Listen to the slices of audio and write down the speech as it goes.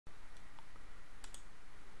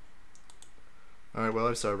All right, well,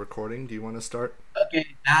 I started recording. Do you want to start? Okay,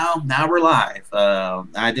 now we're live.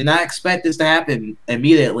 I did not expect this to happen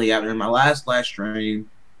immediately after my last live stream.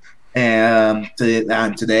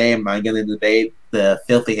 Today I'm going to debate the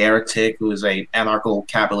filthy heretic, who is a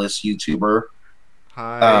anarcho-capitalist YouTuber,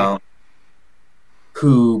 Hi. um,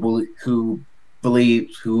 who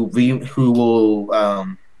believes who will.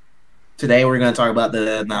 Today we're going to talk about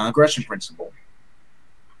the non-aggression principle.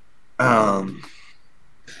 Um,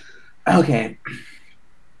 okay,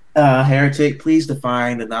 heretic, please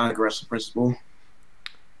define the non-aggression principle.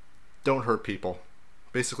 Don't hurt people.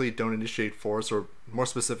 Basically, don't initiate force, or more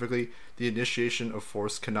specifically, the initiation of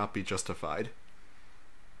force cannot be justified.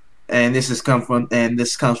 This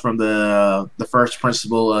comes from the first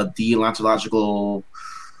principle of deontological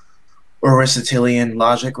Aristotelian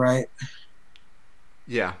logic, right?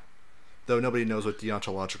 Yeah, though nobody knows what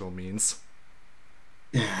deontological means.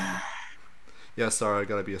 Yeah, sorry, I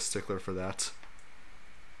gotta be a stickler for that.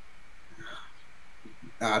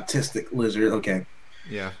 Autistic lizard. Okay,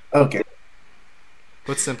 Yeah. okay,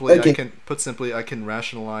 okay, Put simply I can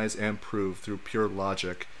rationalize and prove through pure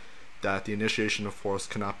logic that the initiation of force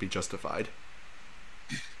cannot be justified.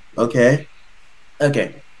 okay,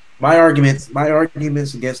 okay. My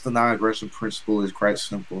arguments against the non-aggression principle is quite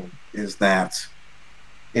simple. Is that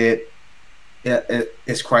it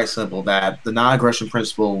it's quite simple that the non-aggression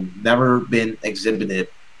principle never been exhibited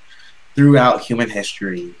throughout human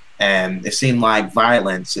history, and it seemed like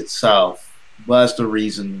violence itself was the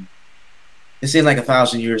reason. It seemed like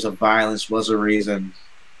 1,000 years of violence was the reason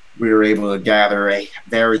we were able to gather a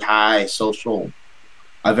very high social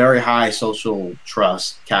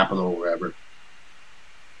trust capital, whatever.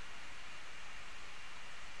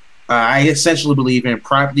 I essentially believe in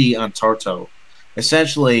property on Tarto.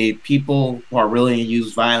 Essentially, people are willing to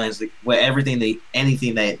use violence with anything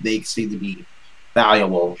that they see to be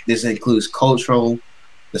valuable. This includes cultural,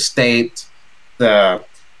 the state, the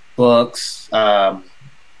books.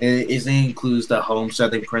 It includes the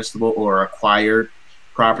homesteading principle or acquired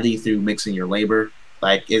property through mixing your labor.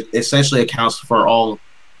 Like it essentially accounts for all.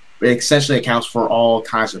 It essentially accounts for all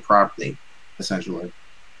kinds of property, essentially.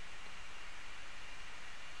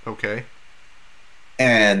 Okay.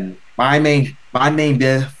 And my main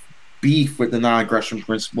beef with the non-aggression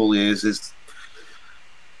principle is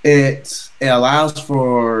it allows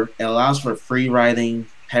for free riding,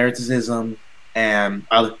 parasitism, and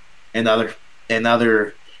and other and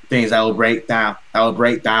other things that will break down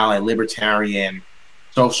a libertarian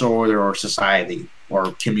social order or society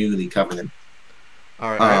or community covenant.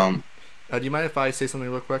 All right. Um, Do you mind if I say something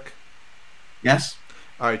real quick? yes.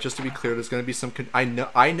 All right. Just to be clear, there's going to be some. I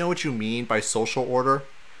know what you mean by social order,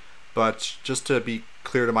 but just to be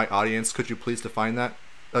clear to my audience, could you please define that?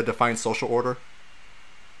 Define social order.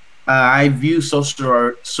 I view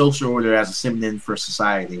social order as a synonym for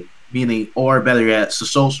society, meaning, or better yet,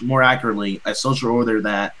 more accurately, a social order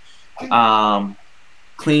that um,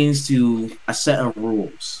 clings to a set of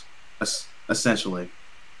rules, essentially.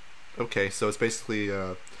 Okay, so it's basically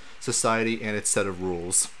society and its set of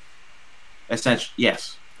rules. Essentially,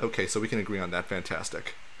 yes. Okay, so we can agree on that.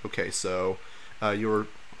 Fantastic. Okay, so you were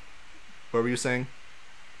what were you saying?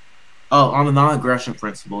 Oh, on the non-aggression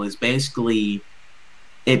principle is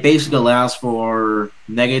it basically allows for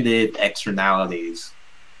negative externalities.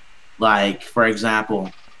 Like,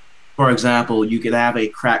 for example, you could have a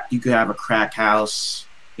crack house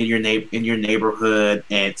in in your neighborhood,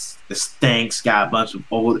 and the stinks got a bunch of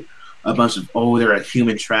older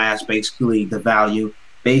human trash.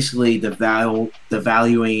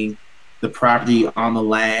 Devaluing the property on the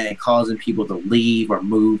land and causing people to leave or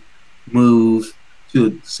move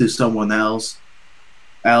to someone else.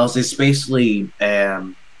 It's basically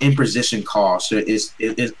imposition cost. So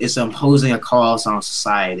it's imposing a cost on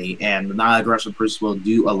society, and the non-aggression principle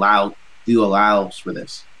do allows for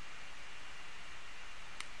this.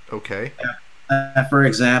 Okay. For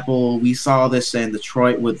example, we saw this in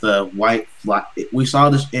Detroit with the white flight. We saw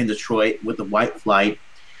this in Detroit with the white flight.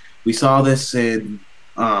 We saw this in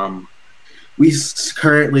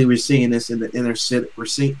currently we're seeing this in the inner city. We're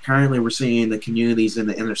seeing the communities in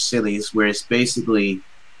the inner cities where it's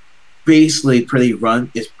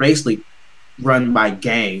it's basically run by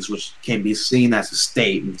gangs, which can be seen as a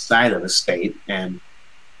state inside of a state, and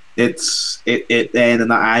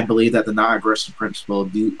and I believe that the non-aggression principle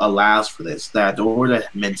allows for this. That in order to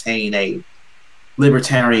maintain a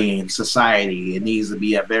libertarian society, it needs to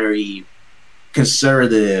be a very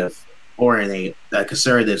conservative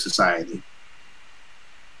conservative society.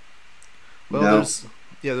 You Well,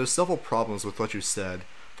 know, there's several problems with what you said.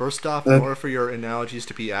 First off, in uh, order for your analogies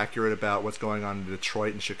to be accurate about what's going on in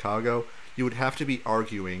Detroit and Chicago, you would have to be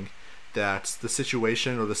arguing that the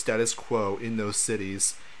situation or the status quo in those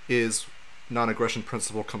cities is non-aggression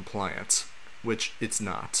principle compliant, which it's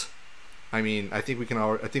not. I mean, I think we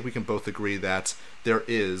can both agree that there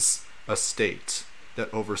is a state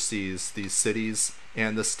that oversees these cities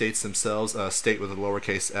and the states themselves, a state with a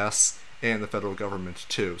lowercase s, and the federal government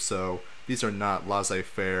too. So these are not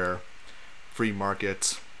laissez-faire, free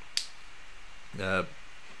market,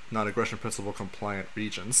 non-aggression principle compliant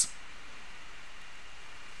regions.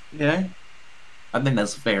 Yeah, I think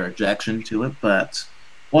that's a fair objection to it, but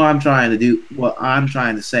what I'm trying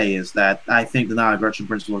to say is that I think the non-aggression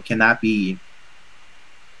principle cannot be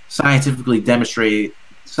scientifically demonstrated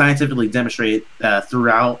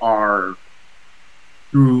throughout our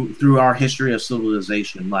through our history of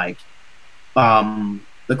civilization. Like,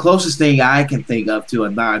 the closest thing I can think of to a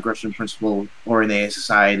non-aggression principle oriented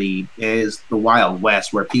society is the Wild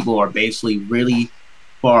West, where people are basically really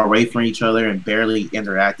far away from each other and barely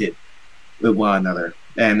interacted with one another.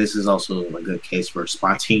 And this is also a good case for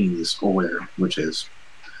spontaneous order, which is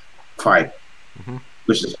quite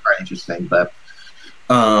interesting. But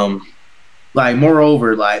like,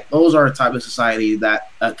 moreover, like, those are a type of society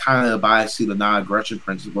that kind of abides to the non-aggression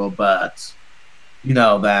principle. But you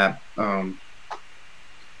know that,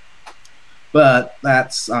 but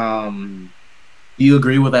that's do you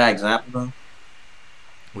agree with that example though?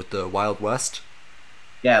 With the Wild West?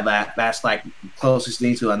 Yeah, that's like closest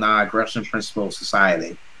thing to a non-aggression principle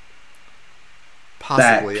society.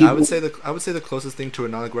 Possibly. People, I would say the closest thing to a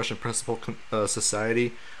non-aggression principle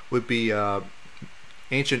society would be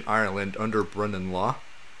ancient Ireland under Brennan law.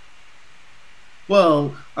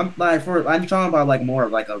 well, I'm talking about like more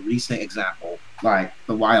of like a recent example, like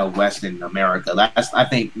the Wild West in America. That's, I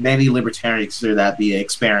think many libertarians consider that the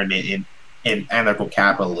experiment in anarcho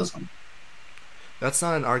capitalism. That's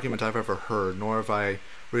not an argument I've ever heard, nor have I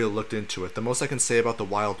really looked into it. The most I can say about the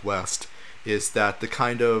Wild West is that the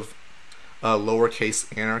kind of lowercase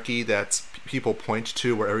anarchy that people point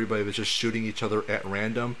to, where everybody was just shooting each other at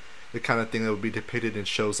random, the kind of thing that would be depicted in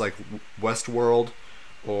shows like Westworld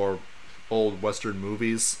or old Western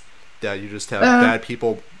movies, that you just have bad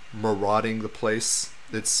people marauding the place.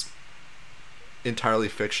 It's entirely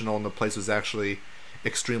fictional, and the place was actually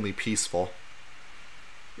extremely peaceful.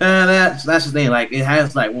 That's the thing. Like, it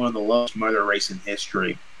has like one of the lowest murder rates in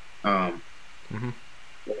history. Yeah,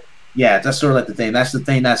 that's sort of like the thing. That's the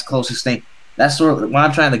thing. That's closest thing. That's sort of what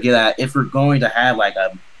I'm trying to get at. If we're going to have like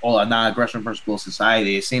a non-aggression principle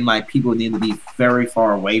society, it seems like people need to be very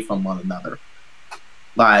far away from one another.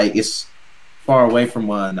 Like, it's far away from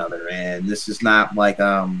one another, and this is not like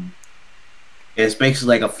it's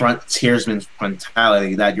basically like a frontiersman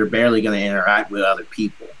mentality that you're barely going to interact with other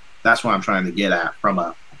people. That's what I'm trying to get at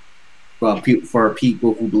for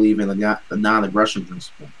people who believe in the non-aggression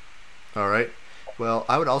principle. All right. Well,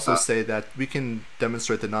 I would also say that we can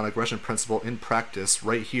demonstrate the non-aggression principle in practice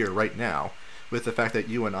right here, right now, with the fact that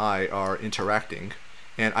you and I are interacting.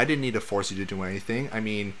 And I didn't need to force you to do anything. I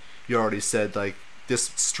mean, you already said, like,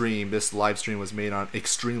 this live stream was made on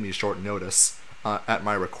extremely short notice at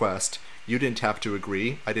my request. You didn't have to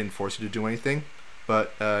agree. I didn't force you to do anything.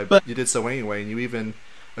 But you did so anyway, and you even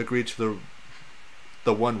agreed to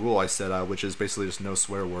the one rule I set out, which is basically just no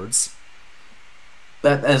swear words.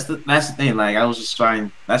 That's the thing. Like, I was just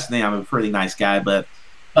trying. That's the thing. I'm a pretty nice guy, but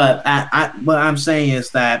what I'm saying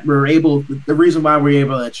is that the reason why we're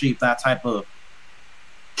able to achieve that type of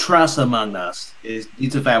trust among us is due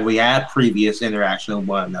to the fact we had previous interaction with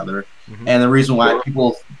one another, and the reason why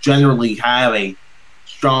people generally have a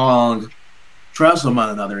strong trust among one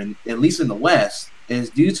another, at least in the West, is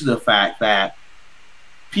due to the fact that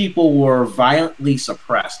people were violently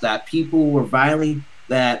suppressed. That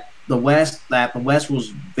the West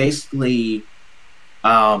was basically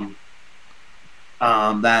that,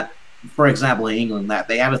 for example, in England, that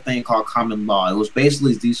they have a thing called common law. It was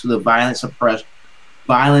basically due to the violent suppression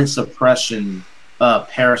of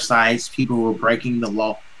parasites, people who were breaking the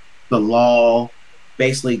law,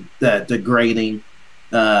 basically degrading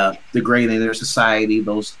their society,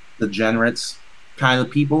 those degenerates kind of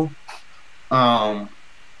people.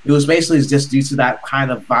 It was basically just due to that kind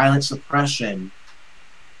of violent suppression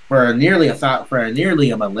for nearly a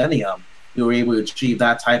millennium. We were able to achieve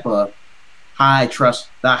that type of high trust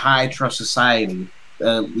society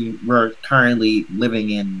that we're currently living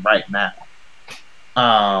in right now.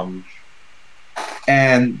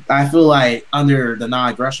 And I feel like under the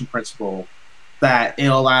non-aggression principle, that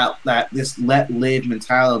this let live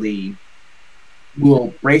mentality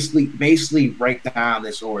will basically break down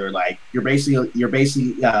this order. Like, you're basically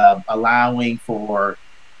allowing for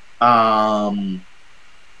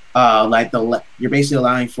you're basically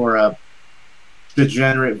allowing for a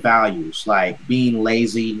degenerate values like being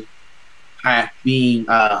lazy, being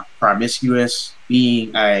promiscuous,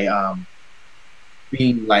 being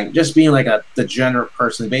like just being like a degenerate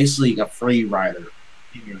person, basically a free rider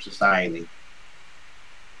in your society.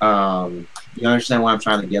 You understand what I'm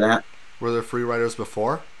trying to get at? Were there free riders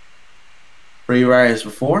before? Free riders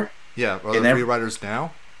before, Yeah. Are and there free riders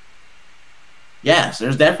now? yes,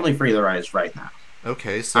 there's definitely free riders right now.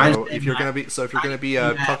 Okay. I'm So if saying you're that gonna be so if you're gonna be you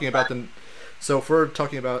have talking about the so if we're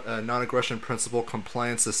talking about a non-aggression principle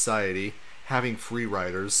compliant society having free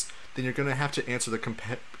riders, then you're gonna have to answer the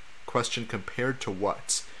question compared to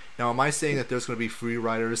what? Now, am I saying that there's going to be free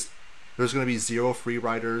riders? There's going to be zero free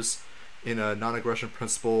riders in a non-aggression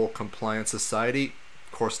principle compliant society?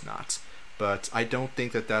 Of course not. But I don't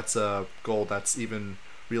think that that's a goal that's even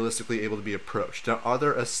realistically able to be approached. Now, are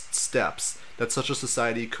there steps that such a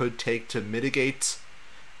society could take to mitigate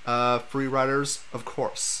free riders? Of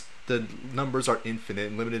course. The numbers are infinite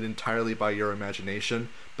and limited entirely by your imagination,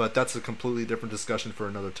 but that's a completely different discussion for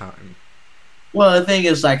another time. well, the thing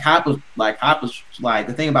is, like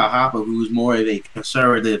the thing about Hopper, who's more of a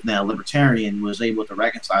conservative than a libertarian, was able to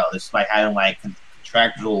reconcile this by having like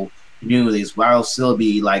contractual communities while still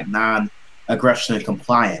be like non-aggression and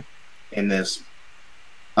compliant in this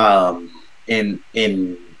in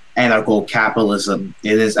anarcho capitalism.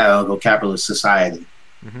 It is anarcho capitalist society.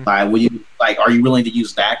 Hmm. Would you like? Are you willing to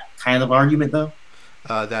use that kind of argument though?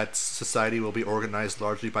 That society will be organized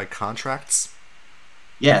largely by contracts.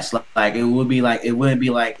 Yes, like it would be like it wouldn't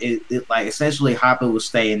be like it like essentially Hopper would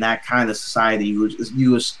stay in that kind of society. You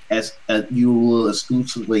will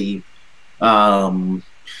um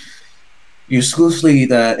exclusively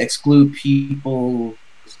the exclude people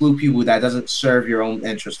that doesn't serve your own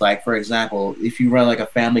interest. Like for example, if you run like a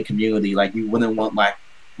family community, like you wouldn't want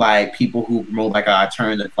like people who promote like an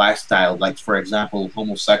alternative lifestyle, like for example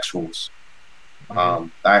homosexuals. Hmm.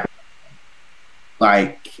 That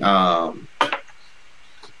like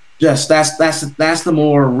Yes, that's the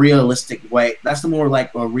more realistic way. That's the more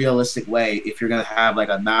like a realistic way if you're gonna have like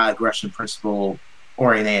a non-aggression principle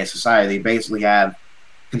oriented society. Basically, have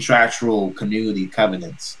contractual community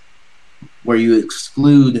covenants where you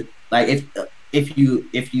exclude like if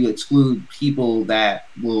you exclude people that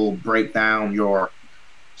will break down your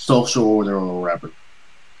social order or whatever.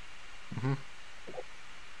 Hmm.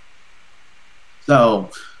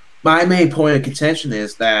 So my main point of contention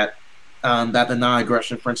is that the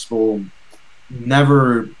non-aggression principle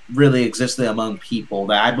never really existed among people.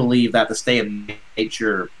 That I believe that the state of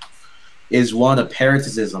nature is one of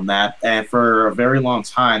parasitism that, and for a very long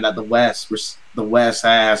time, that the West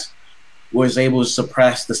has was able to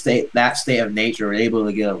suppress that state of nature, able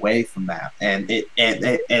to get away from that, and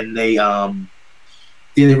they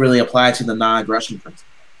didn't really apply to the non-aggression principle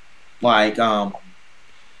like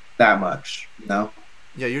that much, you know.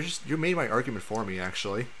 Yeah, you made my argument for me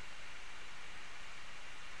actually.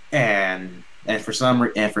 And for some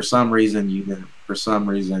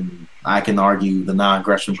reason I can argue the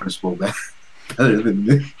non-aggression principle better than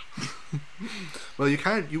me. Well,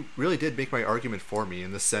 you really did make my argument for me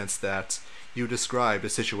in the sense that you described a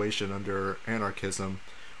situation under anarchism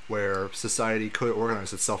where society could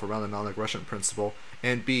organize itself around the non-aggression principle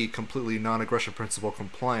and be completely non-aggression principle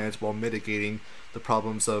compliant while mitigating the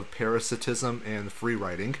problems of parasitism and free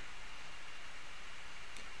riding.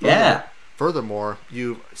 Yeah. Furthermore,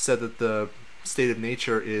 you said that the state of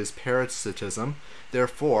nature is parasitism.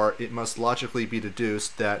 Therefore, it must logically be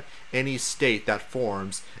deduced that any state that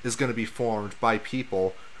forms is going to be formed by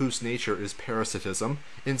people whose nature is parasitism.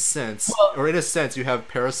 In a sense, you have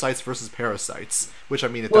parasites versus parasites. Which I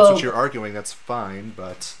mean, if that's what Well, you're arguing, that's fine.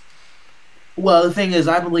 But well, the thing is,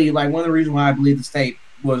 I believe like one of the reasons why I believe the state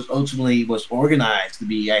was ultimately was organized to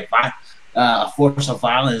be a force of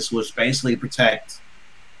violence was basically protect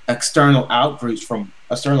external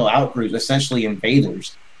outgroups, essentially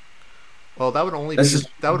invaders. well, This is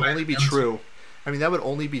that would only be true. I mean, that would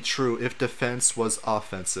only be true if defense was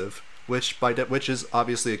offensive, which is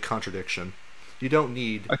obviously a contradiction. You don't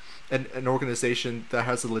need an organization that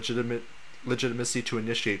has a legitimacy to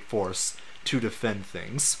initiate force to defend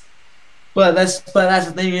things. but that's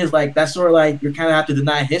the thing is like that's sort of like you kind of have to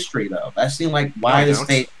deny history though. That seemed like No, I why the don't.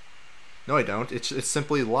 state. No, I don't. It's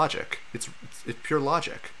simply logic. It's pure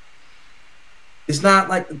logic. It's not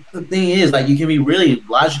like the thing is like you can be really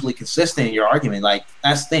logically consistent in your argument. Like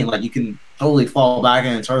that's the thing. Like you can totally fall back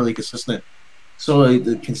and totally consistent. So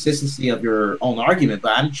the consistency of your own argument.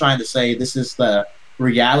 But I'm trying to say this is the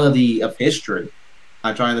reality of history.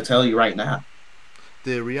 I'm trying to tell you right now.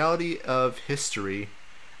 The reality of history,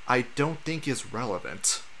 I don't think is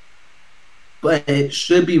relevant. But it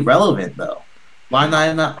should be relevant though. Why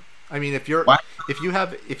How? not? I mean, Why? if you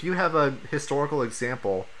have a historical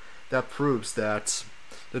example that proves that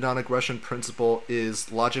the non-aggression principle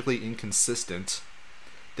is logically inconsistent,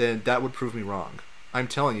 then that would prove me wrong. I'm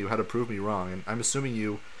telling you how to prove me wrong, and I'm assuming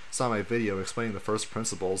you saw my video explaining the first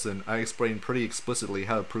principles, and I explained pretty explicitly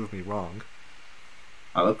how to prove me wrong.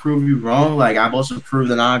 I'll prove you wrong. Like I've also proved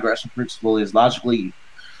the non-aggression principle is logically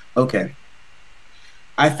okay.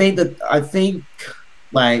 I think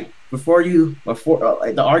like before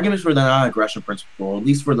like the arguments for the non-aggression principle, at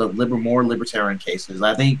least for the more libertarian cases,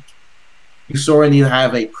 I think you sort of need to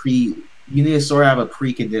have you need to sort of have a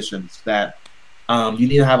preconditions that you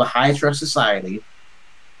need to have a high trust society,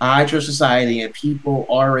 and people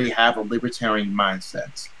already have a libertarian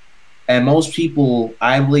mindset. And most people,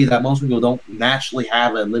 I believe that most people don't naturally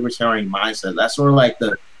have a libertarian mindset. That's sort of like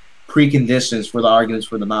the preconditions for the arguments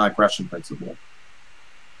for the non-aggression principle.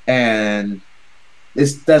 And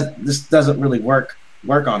this doesn't really work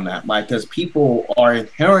on that, like because people are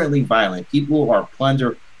inherently violent. People are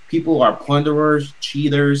plunderers,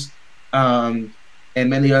 cheaters, um, and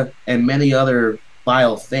many other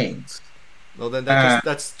vile things. Well, then Uh,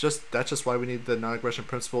 that's just why we need the non-aggression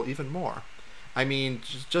principle even more. I mean,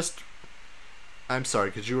 just I'm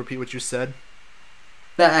sorry. Could you repeat what you said?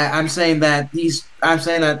 I'm saying that these are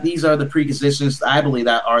the preconditions I believe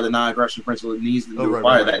that are the non-aggression principle that needs to Oh, be right,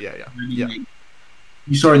 right, required. right. That Yeah, yeah, yeah.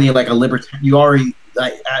 you sort of need like a libertarian. You already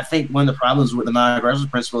like I think one of the problems with the non-aggression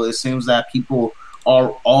principle, it seems that people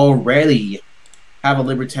are already have a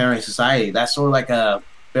libertarian society. That's sort of like a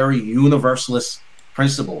very universalist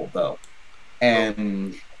principle, though. Well,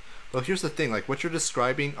 And well, here's the thing. Like what you're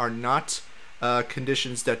describing are not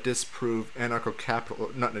conditions that disprove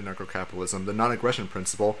anarcho-capital, not anarcho-capitalism, the non-aggression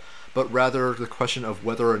principle, but rather the question of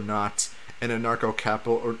whether or not an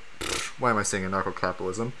anarcho-capital or why am I saying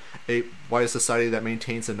anarcho-capitalism? Why a society that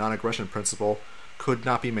maintains a non-aggression principle could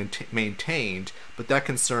not be maintained, but that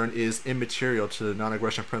concern is immaterial to the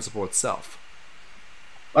non-aggression principle itself.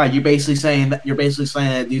 you're basically saying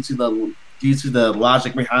that due to the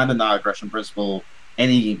logic behind the non-aggression principle,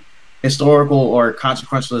 any historical or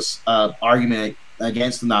consequentialist argument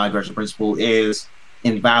against the non-aggression principle is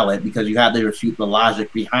invalid because you have to refute the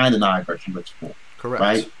logic behind the non-aggression principle, Correct.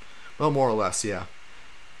 right? Well, more or less, yeah.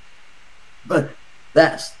 But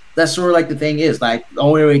that's sort of like the thing is like the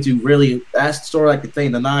only way to really that's sort of like the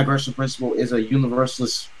thing. The non-aggression principle is a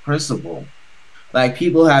universalist principle. Like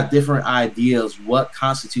people have different ideas what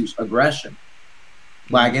constitutes aggression.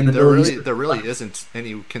 Like in the Middle East, There really isn't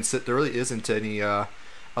any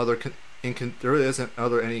other there really isn't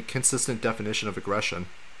other any consistent definition of aggression.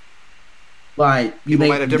 like People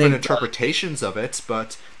might have you different make interpretations of it,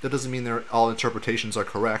 but that doesn't mean all interpretations are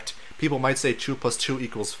correct. People might say 2 plus 2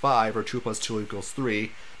 equals 5 or 2 plus 2 equals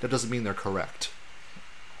 3. That doesn't mean they're correct.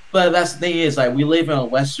 but that's the thing is like we live in a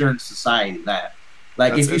Western society that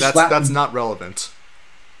like if you slap That's not relevant.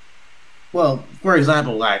 well, for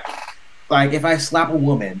example, like if I slap a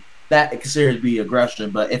woman, that is considered to be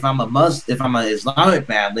aggression. But if I'm an Islamic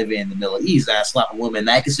man living in the Middle East, and I slap a woman,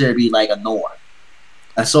 that considered to be like a norm,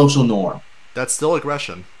 a social norm. That's still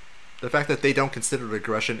aggression. The fact that they don't consider it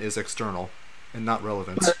aggression is external and not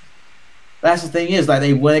relevant. But that's the thing is like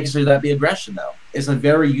they wouldn't consider that to be aggression though. It's a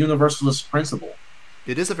very universalist principle.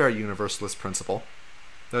 It is a very universalist principle.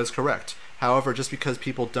 That is correct. However, just because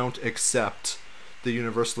people don't accept the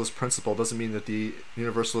universalist principle doesn't mean that the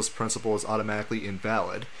universalist principle is automatically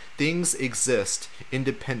invalid. Things exist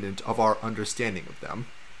independent of our understanding of them.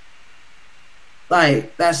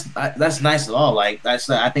 Like that's nice at all. Like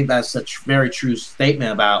I think that's a very true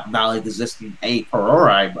statement about knowledge existing a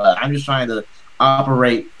priori. But I'm just trying to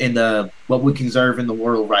operate in the what we conserve in the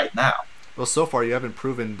world right now. Well, so far you haven't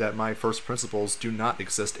proven that my first principles do not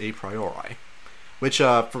exist a priori. Which,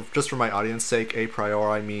 just for my audience sake, a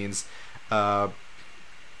priori means,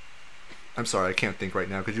 I'm sorry, I can't think right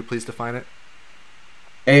now. Could you please define it?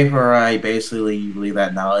 A priori basically you believe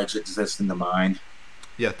that knowledge exists in the mind.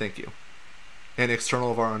 Yeah, thank you. And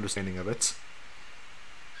external of our understanding of it.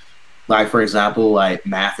 Like for example, like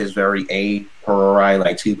math is very a priori,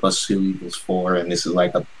 like 2 plus 2 equals 4, and this is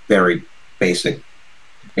like a very basic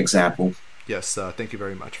example. Yes, thank you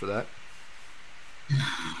very much for that.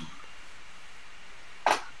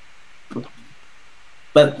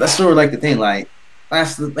 But that's sort of like the thing, like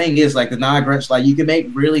that's the thing is like the non-aggression, like you can make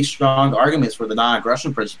really strong arguments for the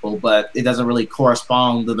non-aggression principle, but it doesn't really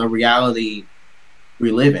correspond to the reality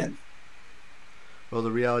we live in. Well,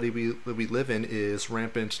 the reality we live in is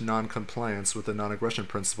rampant non-compliance with the non-aggression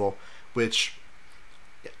principle, which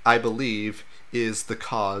I believe is the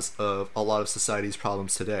cause of a lot of society's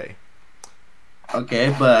problems today.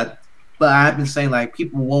 Okay, but but I've been saying like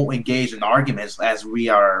people won't engage in arguments as we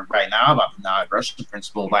are right now about the non-aggression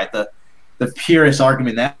principle. Like the purest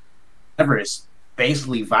argument ever is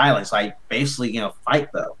basically violence, like basically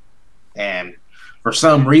fight though. And for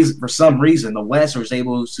some reason, the West was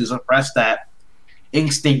able to suppress that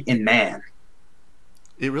instinct in man.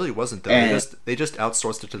 It really wasn't though. And They just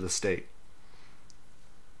outsourced it to the state.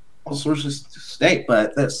 all sorts of state,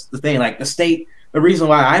 but that's the thing. Like the state, the reason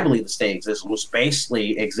why I believe the state exists was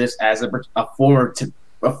basically exists as a form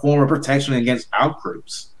of protection against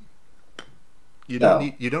outgroups.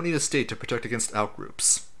 So, You don't need a state to protect against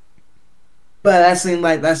outgroups. but that seemed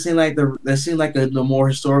like the more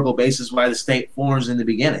historical basis why the state forms in the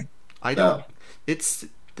beginning. I don't. So,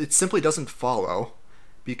 It simply doesn't follow,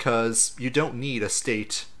 because you don't need a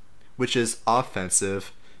state which is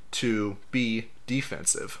offensive to be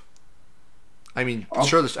defensive. I mean,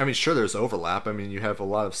 sure there's overlap. I mean, you have a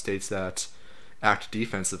lot of states that act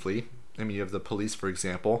defensively. I mean, you have the police, for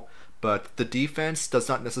example, but the defense does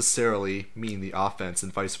not necessarily mean the offense,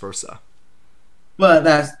 and vice versa. but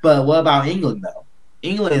what about England though?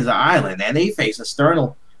 England is an island, and they face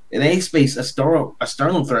external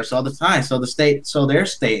threats all the time. So their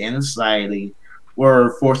state and society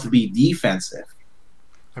were forced to be defensive.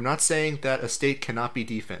 I'm not saying that a state cannot be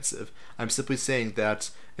defensive. I'm simply saying that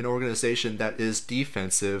an organization that is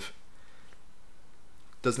defensive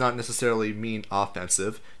does not necessarily mean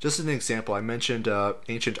offensive. Just as an example, I mentioned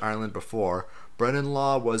ancient Ireland before. Brennan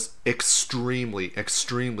Law was extremely,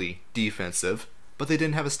 extremely defensive, but they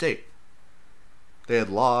didn't have a state. They had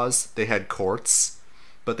laws, they had courts,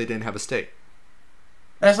 but they didn't have a state.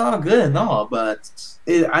 That's all good and all, but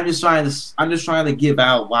I'm just trying to give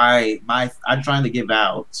out why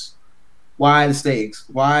state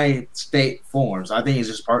forms. I think it's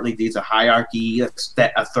just partly due to hierarchy, a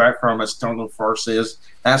threat from external forces,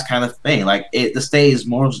 that kind of thing. Like the state is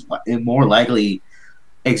more likely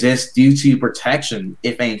exists due to protection,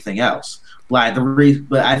 if anything else. Like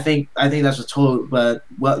but I think that's a total. But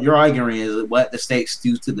what you're arguing is what the states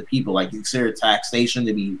do to the people. Like you consider taxation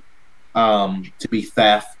to be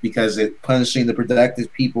theft because it's punishing the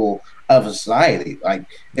productive people of a society. Like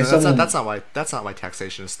No, if someone, that's not why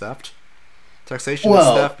taxation is theft. Taxation is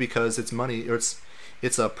theft because it's money, or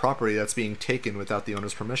it's a property that's being taken without the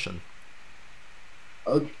owner's permission.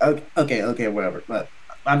 okay, whatever. But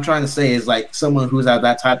I'm trying to say is like someone who's at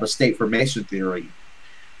that type of state formation theory.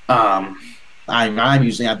 I'm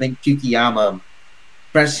using. I think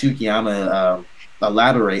Francis Fukuyama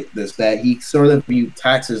elaborate this that he sort of viewed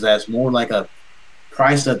taxes as more like a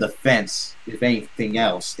price of defense, if anything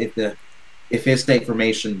else. If his state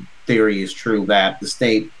formation theory is true, that the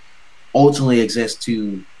state ultimately exists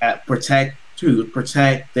to protect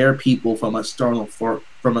their people from external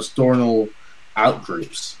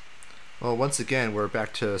outgroups. Well, once again, we're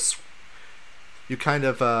back to you kind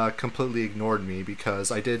of completely ignored me,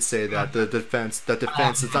 because I did say that defense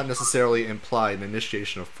does not necessarily imply an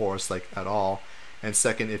initiation of force, like, at all. And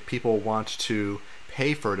second, if people want to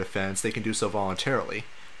pay for defense, they can do so voluntarily.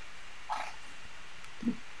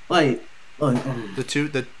 The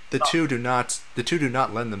two do not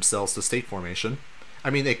lend themselves to state formation. I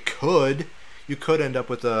mean, they could. You could end up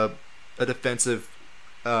with a defensive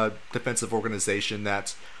organization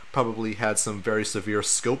that probably had some very severe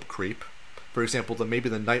scope creep. For example, maybe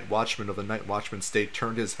the Night Watchman of the Night Watchman state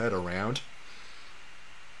turned his head around.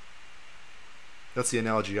 That's the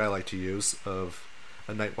analogy I like to use of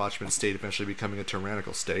a Night Watchman state eventually becoming a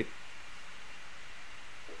tyrannical state.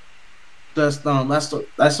 That's sort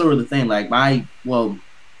of the thing. Like that's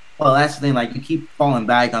the thing. Like you keep falling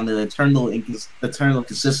back on the eternal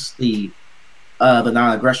consistency of the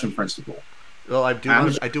non-aggression principle. Well, I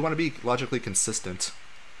do want to be logically consistent.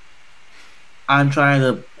 I'm trying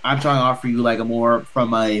to offer you like a more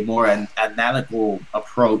analytical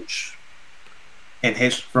approach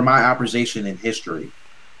for my observation in history.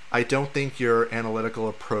 I don't think your analytical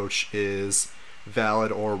approach is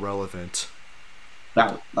valid or relevant.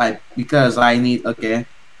 Because I need the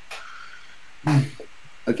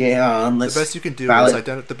best you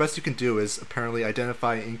can do is apparently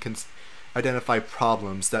identify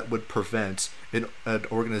problems that would prevent an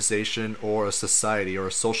organization or a society or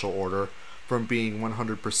a social order from being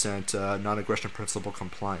 100% non-aggression principle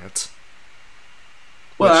compliant.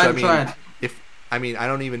 Well, trying. I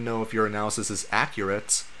don't even know if your analysis is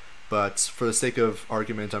accurate, but for the sake of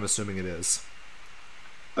argument, I'm assuming it is.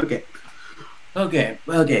 Okay.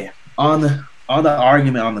 On the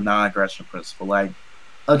argument on the non-aggression principle,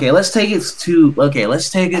 let's take it to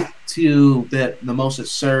the most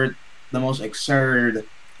absurd.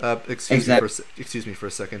 Excuse me for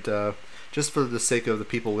a second. just for the sake of the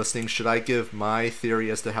people listening, should I give my theory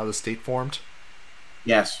as to how the state formed?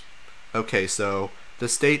 Yes. Okay, so the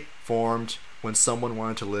state formed when someone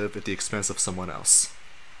wanted to live at the expense of someone else.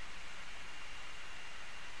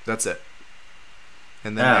 That's it.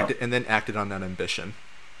 And then Now, acted on that ambition.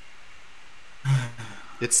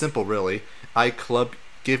 It's simple, really.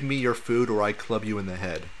 Give me your food, or I club you in the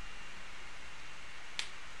head.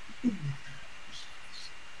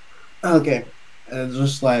 okay. And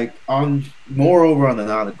just like moreover on the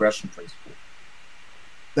non-aggression principle,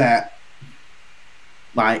 that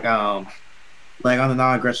like on the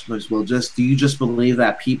non-aggression principle, just do you just believe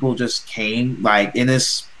that people just came like in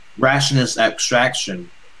this rationalist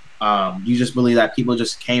abstraction? You just believe that people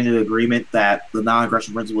just came to the agreement that the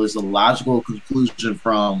non-aggression principle is the logical conclusion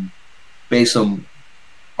from based on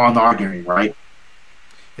arguing, right?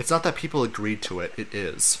 It's not that people agreed to it. It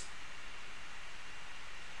is.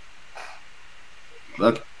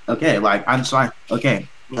 Okay, like I'm sorry. Okay.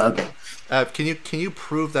 Can you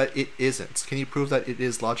prove that it isn't? Can you prove that it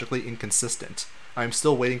is logically inconsistent? I'm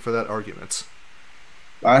still waiting for that argument.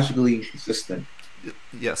 Logically inconsistent.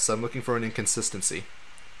 Yes, I'm looking for an inconsistency,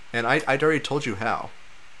 and I'd already told you how.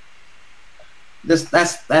 That's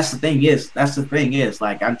the thing is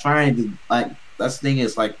like I'm trying to like that's the thing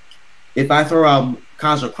is like if I throw out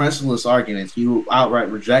consequentialist arguments, you outright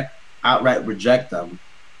reject them.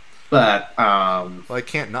 But Well, I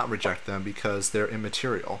can't not reject them because they're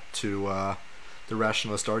immaterial to the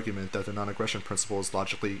rationalist argument that the non-aggression principle is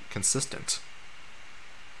logically consistent.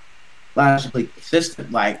 logically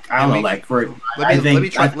consistent, like I don't know, like for let me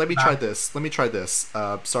try this. Let me try this.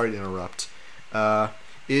 Sorry to interrupt.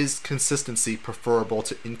 Is consistency preferable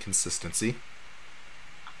to inconsistency?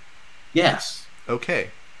 yes. Okay.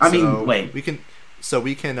 I mean, wait. We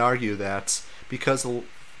can argue that because the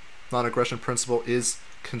non-aggression principle is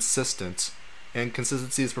consistent and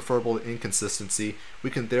consistency is preferable to inconsistency, we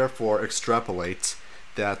can therefore extrapolate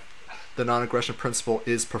that the non-aggression principle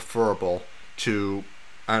is preferable to,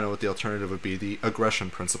 I don't know what the alternative would be, the aggression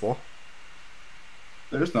principle.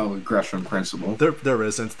 There's no aggression principle. There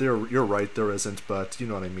isn't. You're right, there isn't, but you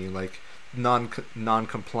know what I mean, like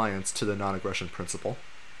non-compliance to the non-aggression principle.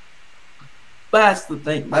 But that's the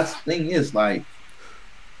thing. That's the thing is like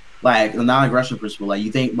the non-aggression principle. Like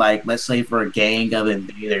you think like let's say for a gang of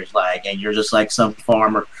invaders, like, and you're just like some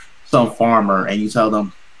farmer, and you tell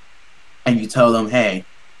them, hey,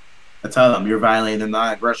 I tell them you're violating the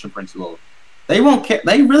non-aggression principle. They won't care.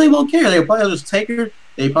 They really won't care. They'll probably just take your.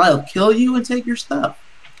 They probably kill you and take your stuff.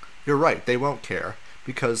 You're right. They won't care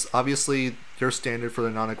because obviously your standard for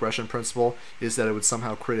the non-aggression principle is that it would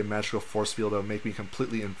somehow create a magical force field that would make me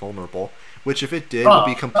completely invulnerable. Which, if it did, would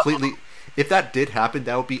be completely. If that did happen,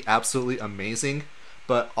 that would be absolutely amazing.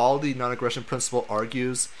 But all the non-aggression principle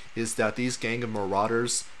argues is that these gang of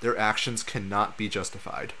marauders, their actions cannot be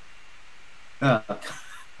justified.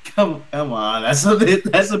 Come on, that's a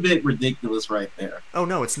bit ridiculous right there. Oh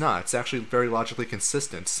no, it's not. It's actually very logically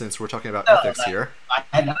consistent since we're talking about No, ethics here.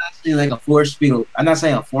 I'm not saying like a force field. I'm not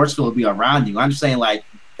saying a force field will be around you. I'm just saying like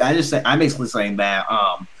I'm basically saying that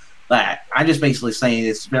I'm just basically saying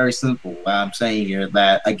it's very simple. What I'm saying here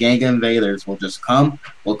that a gang of invaders will come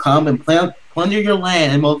and plunder your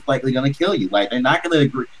land and most likely gonna kill you. Like they're not gonna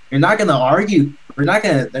agree. They're not gonna argue. They're not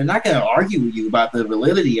gonna argue with you about the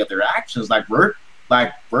validity of their actions.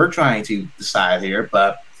 We're trying to decide here,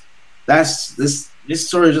 but that's this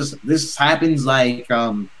sort of just this happens like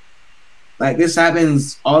this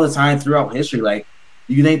happens all the time throughout history. Like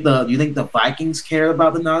you think the Vikings care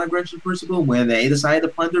about the non-aggression principle when they decide to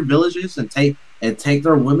plunder villages and take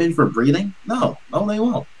their women for breeding? No, they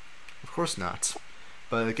won't. Of course not.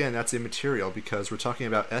 But again, that's immaterial because we're talking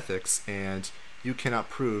about ethics and you cannot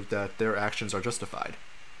prove that their actions are justified.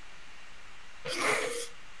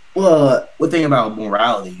 Well, one thing about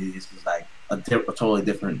morality is like a totally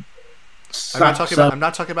different. I'm not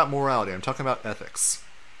talking about morality. I'm talking about ethics.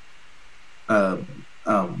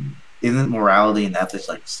 Isn't morality and ethics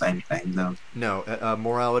like the same thing though? No,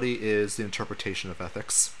 morality is the interpretation of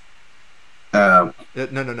ethics. No.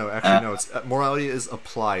 Actually, no. It's morality is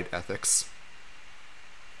applied ethics.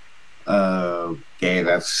 Okay,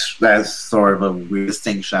 that's sort of a weird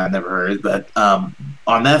distinction I've never heard. But on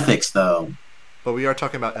ethics though. But we are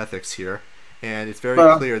talking about ethics here, and it's very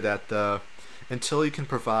clear that until you can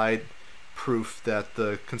provide proof that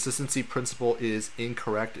the consistency principle is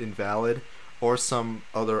incorrect, invalid, or some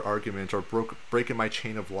other argument or break in my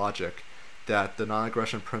chain of logic that the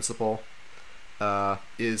non-aggression principle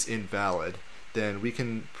is invalid, then we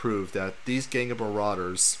can prove that these gang of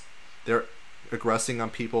marauders, they're aggressing on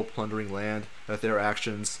people, plundering land, that their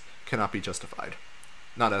actions cannot be justified.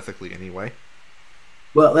 Not ethically, anyway.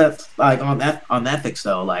 Well, that's like on ethics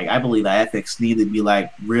though. Like I believe that ethics need to be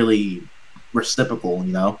like really reciprocal.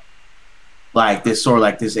 Like this sort of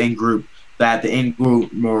like this in group that the in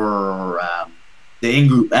group more the in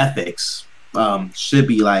group ethics should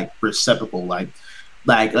be like reciprocal. Like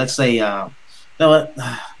let's say no what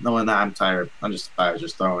no what, I'm tired. I'm just tired of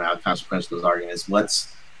just throwing out consequentialist arguments.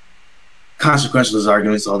 What's consequentialist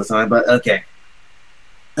arguments all the time? But okay,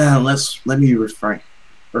 let me reframe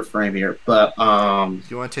here. But Do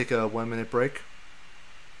you want to take a 1 minute break?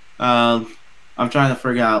 um I'm trying to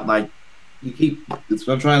figure out like you keep.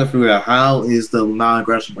 I'm trying to figure out how is the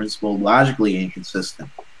non-aggression principle logically inconsistent,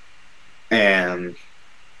 and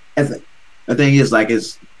the thing is like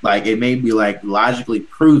it's like it may be like logically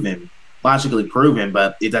proven,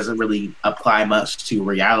 but it doesn't really apply much to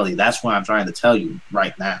reality. That's what I'm trying to tell you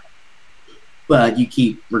right now. But you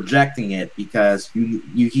keep rejecting it because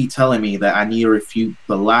you keep telling me that I need to refute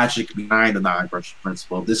the logic behind the non-aggression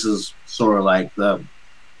principle. This is sort of like the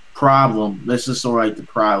problem. This is sort of like the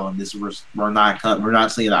problem. This we're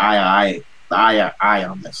not seeing the eye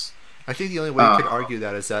on this. I think the only way you could argue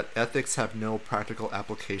that is that ethics have no practical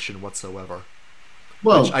application whatsoever, which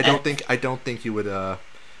Well, I don't think you would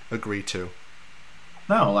agree to.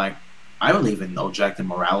 no, like I believe in objective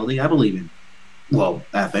morality. I believe in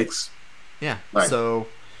ethics. Yeah. Like So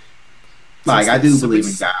like since I the, do so believe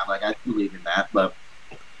in it's God. Like I do believe in that.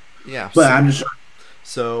 yeah. But So, I'm just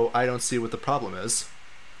so I don't see what the problem is.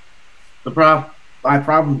 the problem. My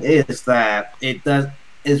problem is that it does.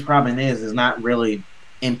 His problem is not really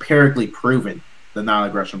empirically proven the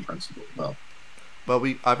non-aggression principle. Well, But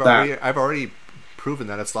that I've already proven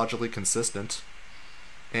that it's logically consistent,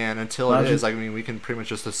 and until it logic. is, I mean, we can pretty much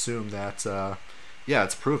just assume that yeah,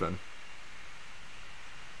 it's proven.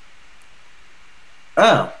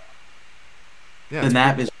 Oh, Yeah, the it's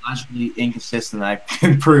nap is logically inconsistent. I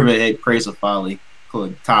can prove it. Hey, praise of folly.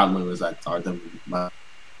 Todd Lewis. I talked to him about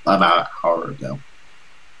an hour ago.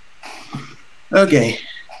 Okay.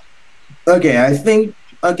 Okay. I think.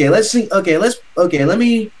 Okay. Let's see. Okay. Let's. Okay. Let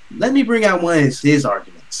me bring out one of his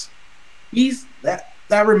arguments.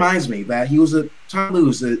 That reminds me that he was a Tom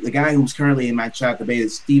Lewis, the guy who's currently in my chat debate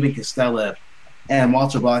is Stephen Costello and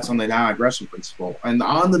Walter Blocks on the non-aggression principle. And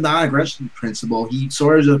on the non-aggression principle, he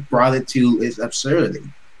sort of brought it to its absurdity.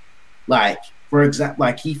 Like, for example,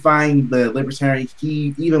 like he find the libertarian.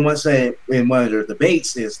 He even once said in one of their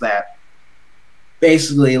debates is that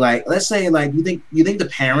basically, like, let's say, like, you think the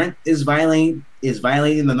parent is violating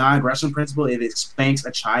the non-aggression principle if it spanks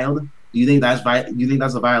a child. Do you think you think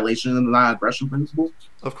that's a violation of the non-aggression principle?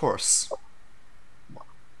 of course.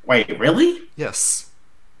 Wait, really? Yes.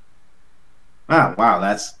 Oh, wow.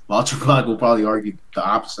 That's Walter Clark will probably argue the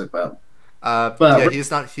opposite, Yeah, but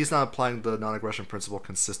he's not applying the non-aggression principle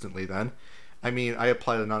consistently. Then, I mean, I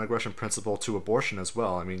apply the non-aggression principle to abortion as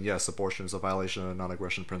well. I mean, yes, abortion is a violation of the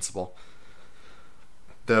non-aggression principle.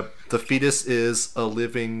 The fetus is a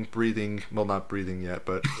living, breathing, well, not breathing yet,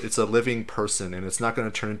 but it's a living person, and it's not going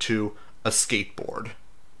to turn into a skateboard.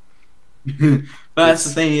 but that's the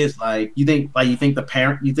It's thing is you think the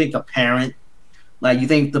parent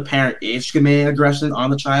is committing aggression on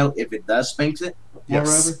the child if it does spanks it, moreover.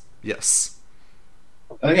 yes, yes,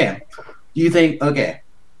 Okay. Do you think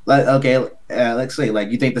let's say like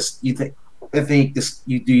you think this you think I think this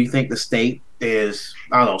you do you think the state is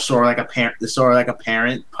I don't know sort of like a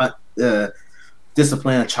parent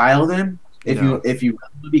discipline a child in no, if you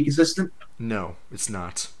want to be consistent. no, it's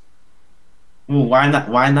not. Well,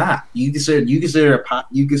 why not you consider a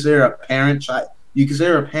parent child you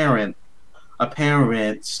consider a parent's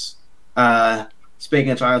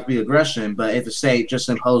speaking a child to be aggression, but if the state just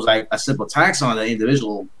impose like a simple tax on the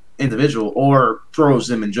individual or throws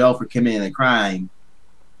them in jail for committing a crime,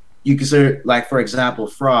 you consider like for example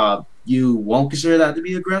fraud, you won't consider that to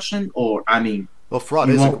be aggression, or I mean Well,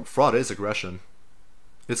 you won't. fraud is aggression.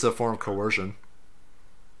 It's a form of coercion.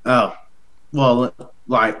 Oh well,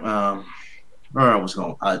 like where I was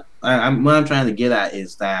going. I'm what I'm trying to get at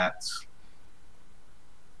is that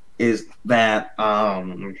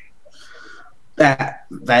that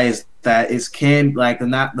is can like the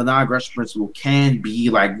non-aggression principle can be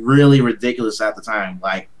like really ridiculous at the time.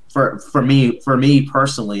 Like for me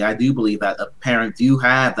personally, I do believe that a parent do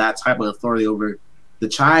have that type of authority over the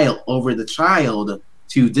child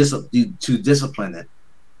to discipline it.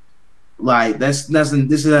 Like that's nothing.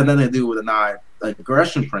 This has nothing to do with the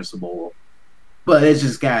non-aggression principle, but it's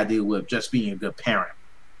just got to do with just being a good parent.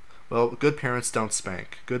 Well, good parents don't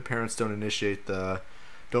spank. Good parents don't violate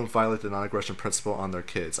the non-aggression principle on their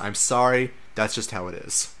kids. I'm sorry, that's just how it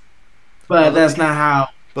is. But Well, that's not how.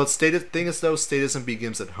 but thing is though, statism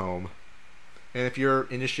begins at home. And if you're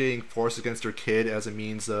initiating force against your kid as a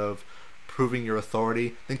means of proving your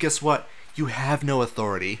authority, then guess what? You have no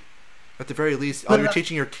authority. At the very least, all But you're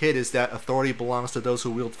teaching your kid is that authority belongs to those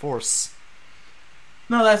who wield force.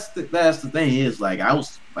 no, that's the thing is I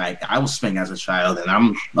was spanked as a child, and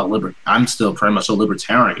I'm still pretty much a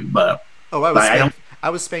libertarian, but Oh, I was like I don't. spanked. I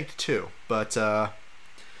was spanked too, but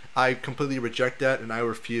I completely reject that, and I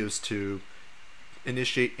refuse to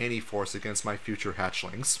initiate any force against my future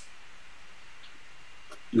hatchlings.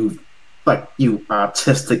 You you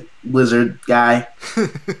autistic lizard guy.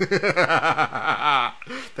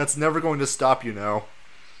 That's never going to stop, you know.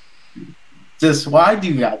 Just why do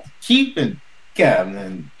you have to keep it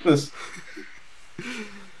coming? Just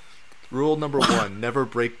Rule number one: never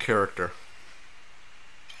break character.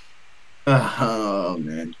 oh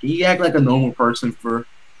man, can you act like a normal person for?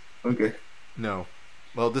 Okay. No.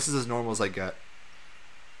 Well, this is as normal as I get.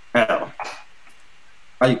 Oh,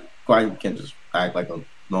 why you can't just act like a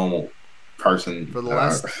normal person? For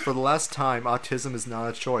the last time, autism is not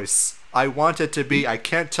a choice. I want it to be. I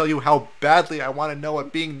can't tell you how badly I want to know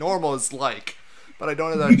what being normal is like, but I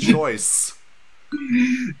don't have that choice.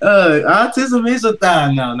 Autism is a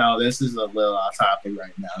thing. No, this is a little off topic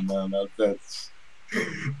right now. No, that's.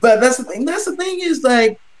 But that's the thing. That's the thing is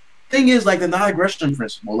like the non-aggression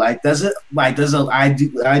principle. Like, I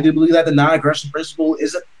do believe that the non-aggression principle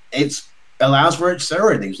it's allows for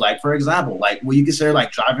absurd things. Like, for example, like will you consider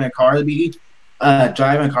like driving a car to be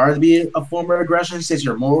a form of aggression since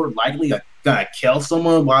you're more likely gonna kill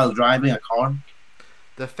someone while driving a car?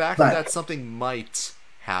 The fact Like, that something might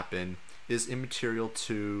happen is immaterial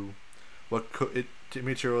to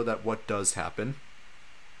immaterial that what does happen.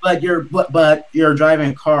 but you're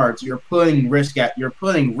driving a car, so you're putting risk at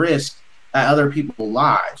other people's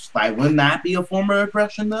lives. Like, wouldn't that be a form of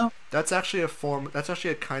aggression though? That's actually a form. That's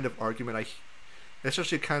actually a kind of argument. That's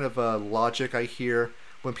actually a kind of logic I hear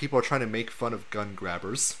when people are trying to make fun of gun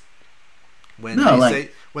grabbers. No,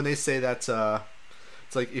 like When they say that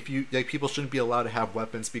it's like if you like people shouldn't be allowed to have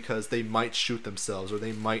weapons because they might shoot themselves or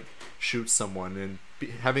they might shoot someone, and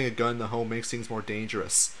having a gun in the home makes things more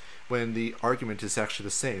dangerous. When the argument is actually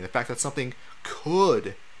the same, the fact that something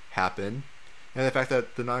could happen, and the fact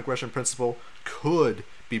that the non-aggression principle could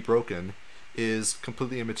be broken, is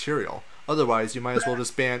completely immaterial. Otherwise, you might as well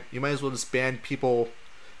just ban people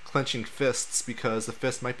clenching fists because the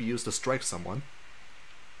fist might be used to strike someone.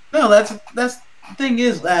 no, that's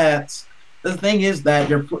the thing is that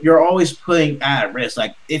you're always putting at risk.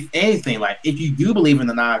 Like, if anything, like if you do believe in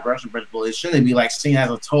the non-aggression principle, it shouldn't be like seen as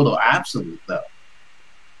a total absolute though.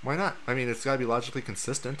 Why not? I mean, it's got to be logically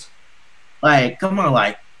consistent. Like, come on,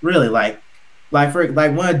 like really, for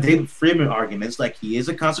like one of David Friedman arguments, like he is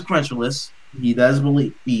a consequentialist. He does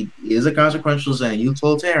believe he is a consequentialist and a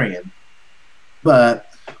utilitarian. But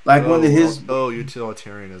like one of his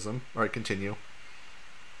utilitarianism. All right, continue.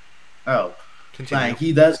 oh Continue. like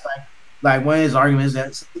he does like one of his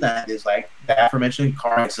arguments that is like the aforementioned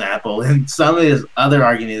car example, and some of his other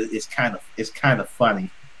argument is kind of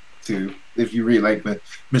funny too if you read like the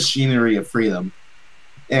machinery of freedom.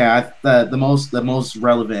 Yeah, the most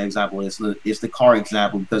relevant example is the car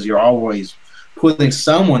example because you're always putting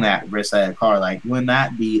someone at risk at a car. Like, wouldn't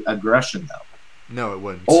that be aggression though? No, it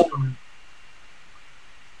wouldn't.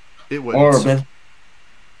 It Or wouldn't.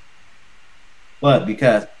 what?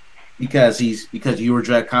 Because you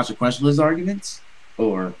reject consequentialist arguments,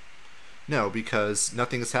 or No, because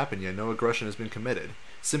nothing has happened yet. No aggression has been committed.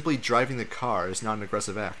 Simply driving the car is not an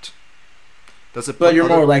aggressive act. Does it? but you're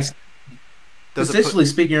more like Does it statistically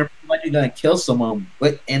speaking, you're more likely gonna kill someone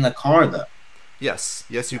in a car though. Yes,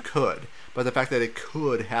 you could, but the fact that it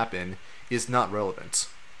could happen is not relevant.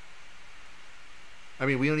 I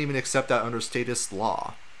mean, we don't even accept that under statist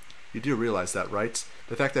law. You do realize that, right?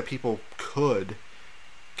 The fact that people could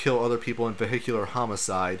kill other people in vehicular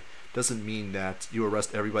homicide doesn't mean that you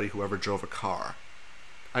arrest everybody who ever drove a car.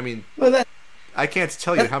 I mean, Well, I can't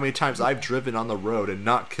tell you how many times I've driven on the road and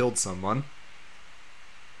not killed someone.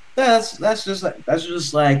 that's just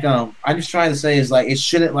like I'm just trying to say is like it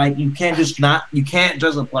shouldn't like you can't just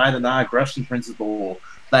apply the non-aggression principle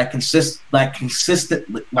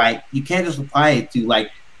consistently, like you can't just apply it to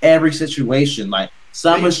like every situation. Like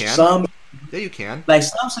Yeah, you can. Yeah, you can.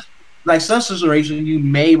 some situation you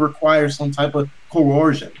may require some type of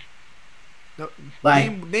coercion. No,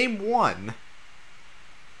 Like, name one.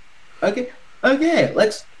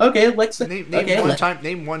 let's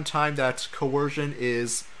Name one time that coercion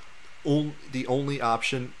is the only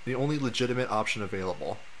option, the only legitimate option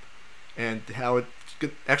available, and how it.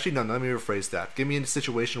 Actually, no. Let me rephrase that. Give me a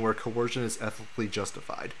situation where coercion is ethically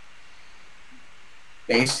justified.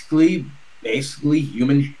 basically basically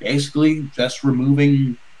just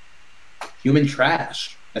removing human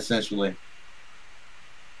trash, essentially.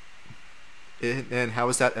 And how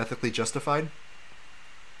is that ethically justified?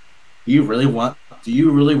 Do you really want? Do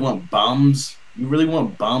you really want bums? You really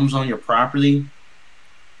want bums on your property?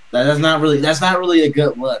 That's not really. That's not really a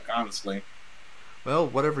good look, honestly. Well,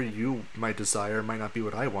 whatever you might desire might not be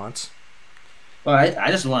what I want. But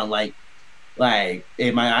I just want like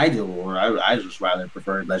in my ideal world, I just rather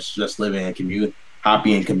prefer let's just live in a community,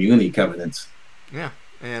 happy in community covenants. Yeah,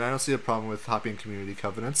 and I don't see a problem with hopping community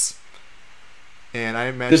covenants. And I The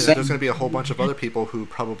imagine that there's going same. to be a whole bunch of other people who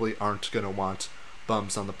probably aren't going to want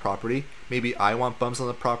bums on the property. Maybe I want bums on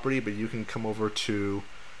the property, but you can come over to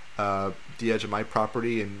the edge of my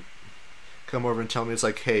property and come over and tell me it's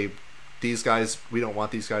like, hey, these guys, we don't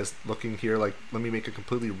want these guys looking here. Like, let me make a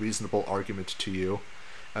completely reasonable argument to you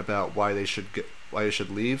about why they should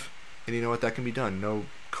leave. And you know what? That can be done. No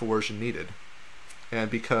coercion needed. And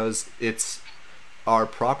because it's our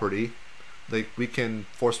property, like we can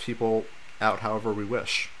force people out however we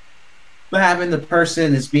wish. What happened? The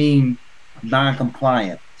person is being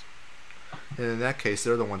non-compliant. And in that case,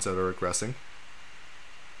 they're the ones that are aggressing.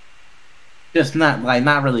 Just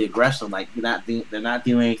not really aggressive. Like they're not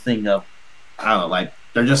doing anything of I don't know. Like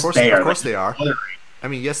they're just there. Of course Like, they are. I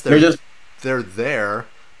mean, yes, they're just they're there,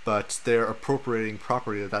 but they're appropriating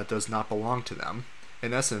property that does not belong to them.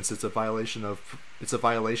 In essence, it's a violation of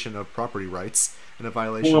property rights and a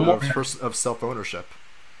violation well, more, of self ownership.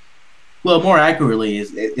 well, more accurately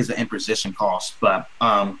is an imposition cost. But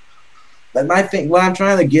my thing, what I'm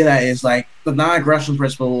trying to get at is like the non-aggression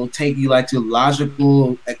principle will take you like to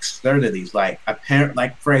logical externalities. Like a parent,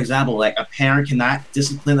 like for example, like a parent cannot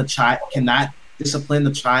discipline the child,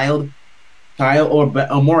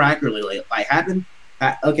 or more accurately, like happen.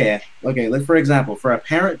 Okay. Like for example, for a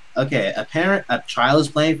parent, a child is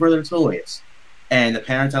playing for their toys, and the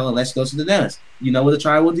parent tells them, "Let's go to the dentist." You know what the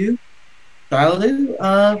child will do? Child will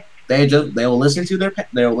do. They will listen to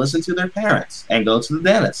their parents and go to the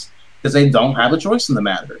dentist because they don't have a choice in the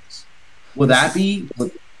matter. Would that be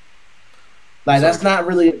like that's not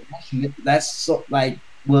really aggression. That's so, like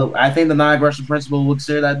well, I think the non-aggression principle would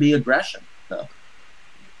consider that be aggression. So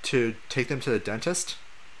To take them to the dentist?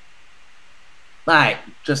 like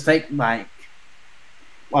just take like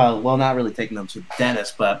well, not really taking them to the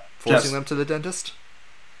dentist, but Forcing just them to the dentist?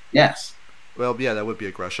 yes. Well, yeah, that would be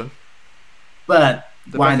aggression. But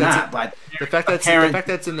The why fact not? Like The fact a that parent,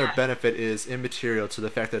 it's in their benefit is immaterial to the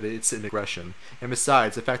fact that it's an aggression. And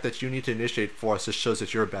besides, the fact that you need to initiate force just shows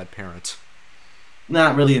that you're a bad parent.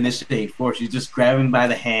 not really initiating force. You just grab him by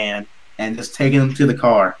the hand and just taking him to the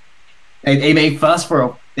car. They may fuss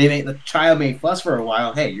for the child may fuss for a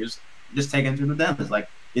while. Hey, you're just taking him to the dentist. Like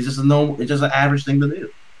it's just an average thing to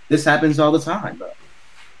do. This happens all the time, though.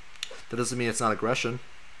 That doesn't mean it's not aggression.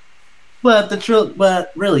 But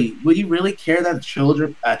really, would you really care that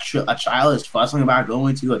a child is fussing about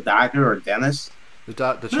going to a doctor or a dentist? The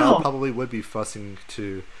No. child probably would be fussing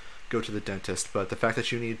to go to the dentist, but the fact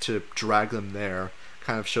that you need to drag them there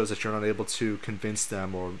kind of shows that you're not able to convince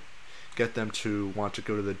them or get them to want to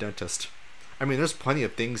go to the dentist. I mean, there's plenty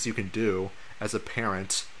of things you can do as a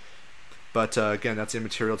parent, but again, that's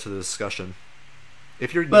immaterial to the discussion.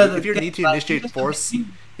 If you need to initiate force,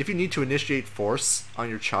 if you need to initiate force on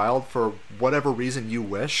your child for whatever reason you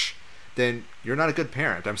wish, then you're not a good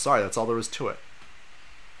parent. I'm sorry, that's all there is to it.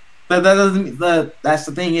 But that doesn't. That's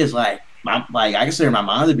the thing is like I consider my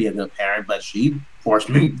mom to be a good parent, but she forced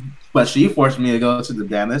me. But she forced me to go to the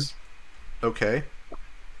dentist. Okay.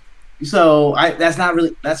 So that's not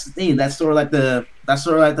really. That's the thing. That's sort of like the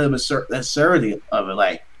absurdity of it.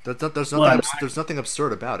 Like There's nothing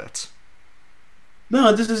absurd about it.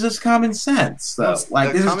 no, this is just common sense. Though.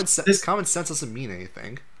 Like Common sense doesn't mean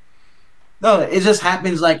anything. no, it just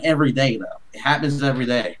happens like every day though. It happens every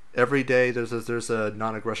day. Every day there's a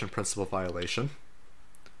non-aggression principle violation.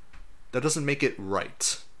 That doesn't make it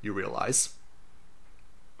right. You realize?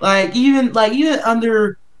 Even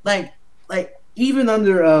under even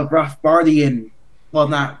under Rothbardian, well,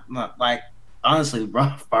 not like honestly,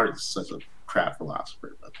 Rothbard is such a crap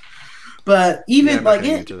philosopher, but Yeah, even I'm not like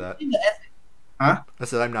getting it, into that. huh? I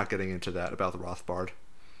said I'm not getting into that about the Rothbard.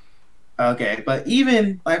 Okay, but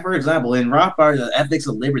even like for example, in Rothbard, the Ethics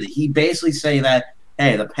of Liberty, he basically say that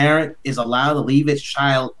hey, the parent is allowed to leave its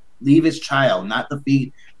child, not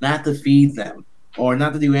to feed them, or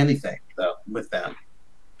not to do anything though with them,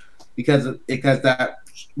 because that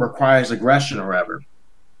requires aggression or whatever,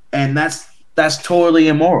 and that's totally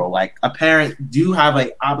immoral. Like a parent do have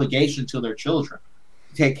an obligation to their children,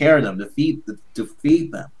 to take care of them, to feed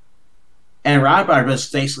them, and Rothbard was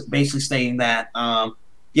basically stating that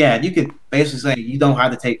Yeah, you could basically say you don't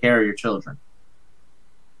have to take care of your children.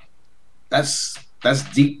 That's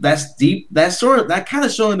deep. That's deep. That's sort of that kind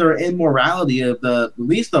of showing the immorality of the at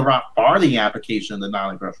least the Rothbardian application of the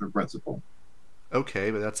non-aggression principle.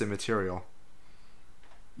 Okay, but that's immaterial.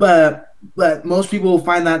 But most people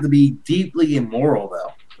find that to be deeply immoral,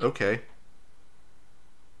 though. Okay.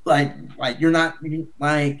 Like you're not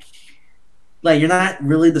like you're not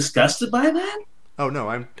really disgusted by that. Oh no,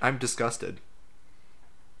 I'm disgusted.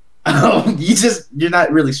 Oh, you're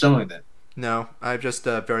not really showing that. No, I've just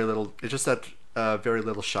very little. It's just that very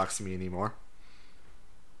little shocks me anymore.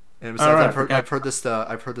 And All besides, right, forgot.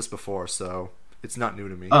 I've heard this before, so it's not new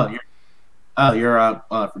to me. Oh, you're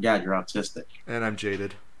forgot you're autistic. And I'm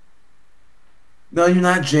jaded. No, you're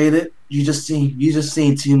not jaded. You just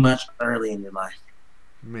seen too much early in your life.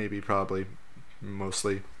 Maybe, probably,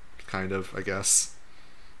 mostly, kind of, I guess.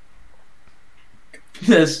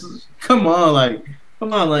 Yes, come on,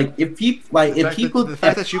 like if people The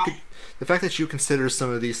fact that you consider some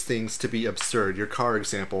of these things to be absurd. Your car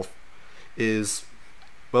example is,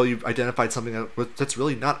 well, you've identified something that's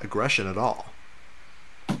really not aggression at all.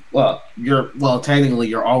 well technically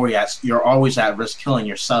you're always at risk killing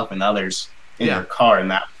yourself and others in Yeah, your car,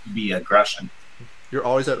 and that would be aggression. you're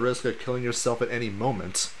always at risk of killing yourself at any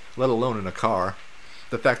moment, let alone in a car.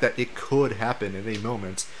 The fact that it could happen at any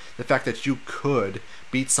moment, the fact that you could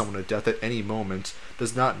beat someone to death at any moment,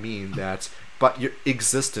 does not mean that. But your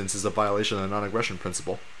existence is a violation of the non-aggression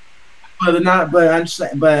principle. But not. But I'm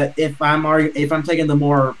saying. But if I'm taking the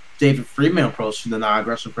more David Friedman approach to the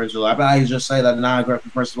non-aggression principle, I just say that the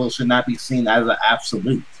non-aggression principle should not be seen as an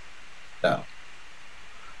absolute. No.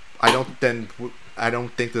 I don't then. I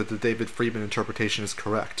don't think that the David Friedman interpretation is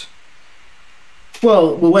correct.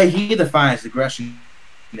 Well, the way he defines aggression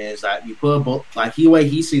is that you put a like the way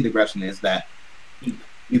he sees aggression is that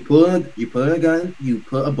you put a gun, you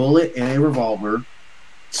put a bullet in a revolver,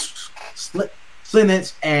 slit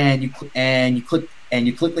it, and you click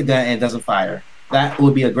the gun and it doesn't fire. That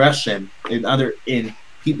would be aggression in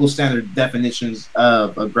people's standard definitions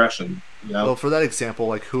of aggression. You Well, know, for that example,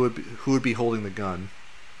 like who would be holding the gun,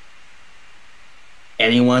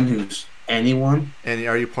 anyone, and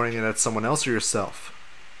are you pointing it at someone else or yourself?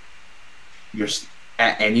 you're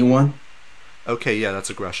at anyone. Okay, yeah, that's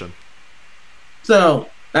aggression. So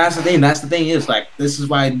that's the thing. That's the thing is like this is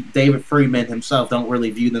why David Friedman himself don't really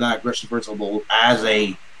view the non-aggression principle as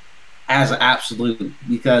an absolute,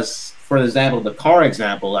 because for example the car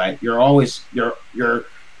example, like you're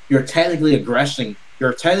technically aggression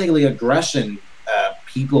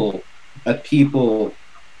people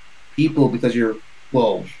people because you're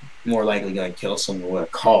well more likely going to kill someone with a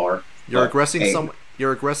car. You're But aggressing hey, some.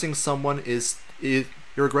 You're aggressing someone is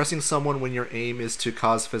you're aggressing someone when your aim is to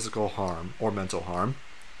cause physical harm or mental harm.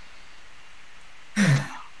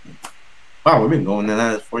 wow, we've been going in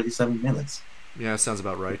at 47 minutes. Yeah, sounds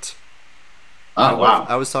about right. Oh wow.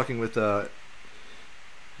 I was talking with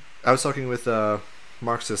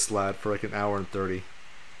Marxist lad for like an hour and 30.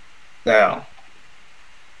 Yeah.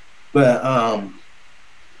 But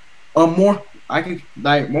more I can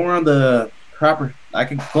like more on the proper. I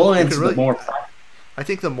can go You into can the really more. I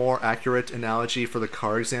think the more accurate analogy for the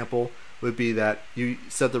car example would be that you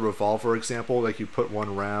said the revolver example, like you put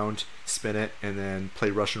one round, spin it, and then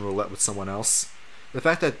play Russian roulette with someone else. The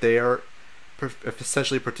fact that they are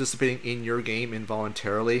essentially participating in your game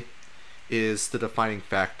involuntarily is the defining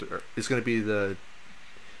factor. Is going to be the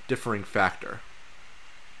differing factor.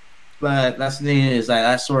 But that's the thing is that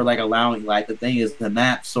that's sort of like allowing like the thing is the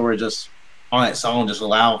map sort of just on its own just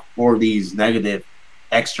allow for these negative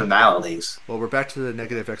externalities. Well, we're back to the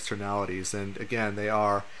negative externalities, and again, they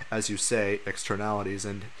are, as you say, externalities,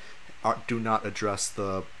 and do not address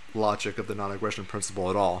the logic of the non-aggression principle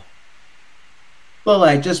at all. But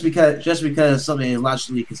like just because something is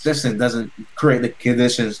logically consistent doesn't create the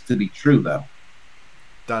conditions to be true though.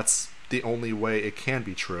 That's the only way it can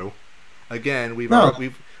be true. Again, No.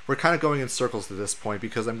 we're kind of going in circles at this point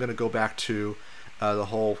because I'm going to go back to the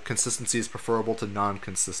whole consistency is preferable to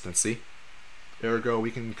non-consistency. Ergo,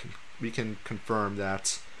 we can confirm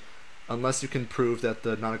that unless you can prove that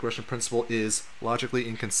the non-aggression principle is logically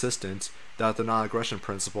inconsistent, that the non-aggression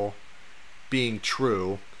principle being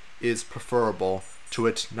true is preferable to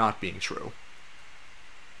it not being true.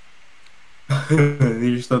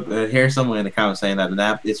 Here's someone in the comments saying that an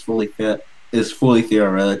app is fully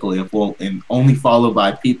theoretical and only followed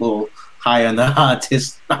by people high on the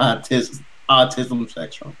autism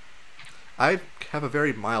spectrum. I have a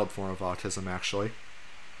very mild form of autism, actually.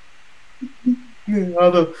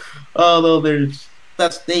 Although there's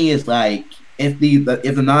that's the thing is like if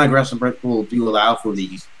the non-aggressive principle do allow for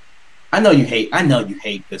these, I know you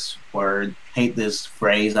hate this word, hate this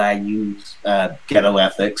phrase I use, ghetto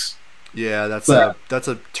ethics. Yeah, But that's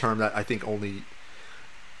a term that I think only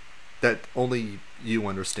you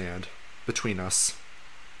understand between us.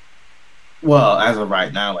 well, as of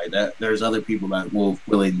right now, like that, there's other people that will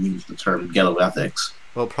really use the term ghetto ethics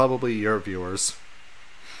Well, probably your viewers.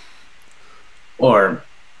 or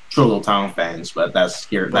True Little Town fans, but Well, that's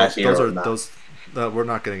here those or are not. those. We're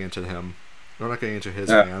not getting into him. We're not getting into his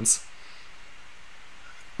Uh, fans.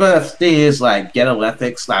 but the thing is, like ghetto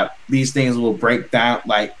ethics, like these things will break down.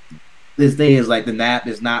 Like this thing is like the NAP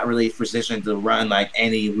is not really positioned to run like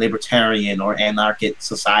any libertarian or anarchic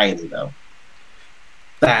society, though.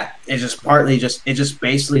 That it just partly just it just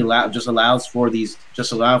basically allows for these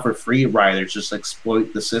just allow for free riders just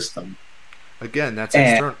exploit the system. Again, that's And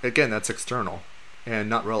external. Again, that's external, and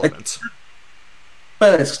not relevant.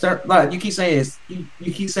 but it's like you keep saying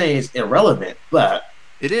it's irrelevant, but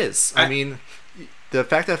It is. I I, mean, the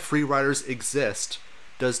fact that free riders exist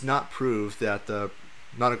does not prove that the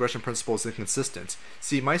non-aggression principle is inconsistent.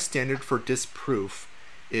 See, my standard for disproof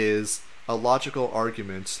is a logical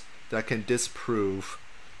argument that can disprove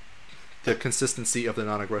the consistency of the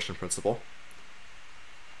non-aggression principle.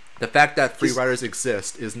 The fact that free just riders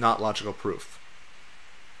exist is not logical proof.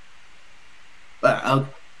 uh,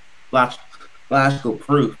 log- logical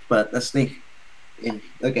proof, but let's think.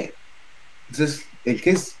 Okay, just in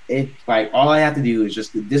case it like all I have to do is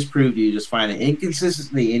just to disprove you, just find an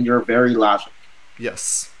inconsistency in your very logic.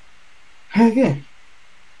 Yes. Okay.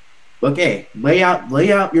 Okay, lay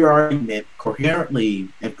out your argument coherently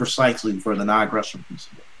and precisely for the non-aggression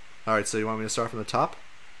principle. All right. So you want me to start from the top?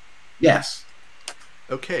 Yes.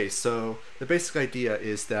 Okay. So the basic idea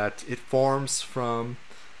is that it forms from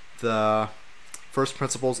the first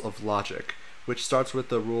principles of logic, which starts with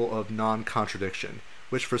the rule of non-contradiction,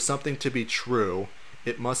 which for something to be true,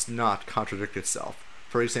 it must not contradict itself.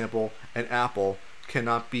 For example, an apple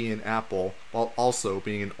cannot be an apple while also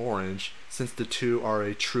being an orange, since the two are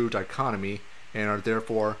a true dichotomy and are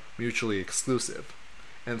therefore mutually exclusive.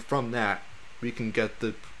 And from that, we can get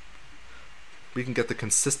the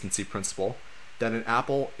consistency principle that an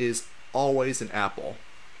apple is always an apple.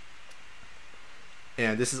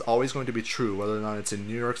 And this is always going to be true whether or not it's in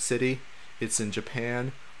New York City, it's in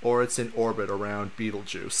Japan, or it's in orbit around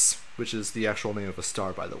Betelgeuse, which is the actual name of a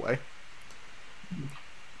star, by the way.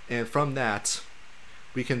 And from that,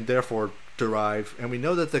 we can therefore derive, and we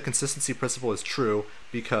know that the consistency principle is true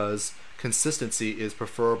because consistency is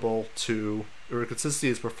preferable to, or consistency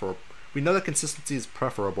is prefer. We know that consistency is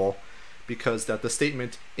preferable because that the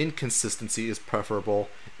statement inconsistency is preferable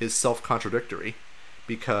is self-contradictory,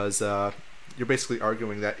 because you're basically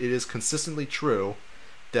arguing that it is consistently true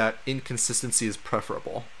that inconsistency is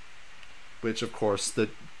preferable, which of course the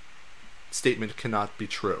statement cannot be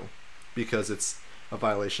true because it's a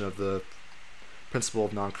violation of the principle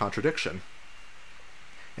of non-contradiction.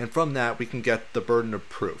 And from that we can get the burden of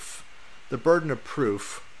proof. The burden of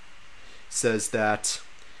proof says that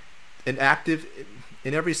in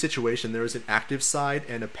every situation there is an active side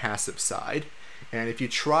and a passive side, and if you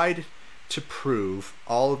tried to prove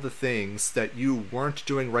all of the things that you weren't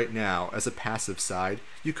doing right now as a passive side,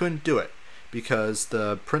 you couldn't do it because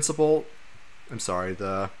the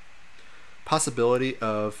possibility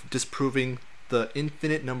of disproving the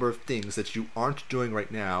infinite number of things that you aren't doing right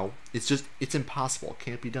now, it's impossible, it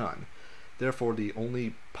can't be done. Therefore, the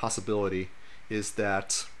only possibility is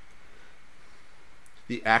that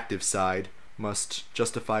the active side must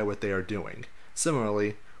justify what they are doing.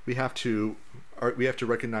 Similarly, we have to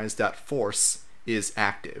recognize that force is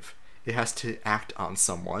active. It has to act on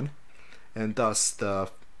someone, and thus the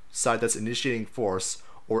side that's initiating force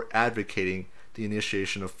or advocating the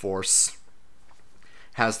initiation of force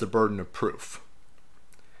has the burden of proof.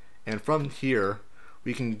 And from here,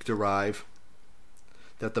 we can derive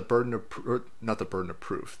that the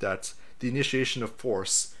initiation of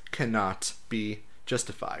force cannot be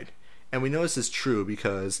justified. And we know this is true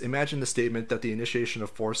because imagine the statement that the initiation of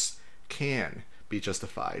force can be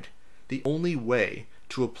justified. The only way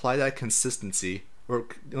to apply that consistency, or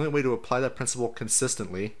the only way to apply that principle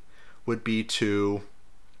consistently, would be to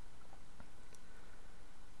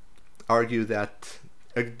argue that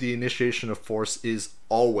the initiation of force is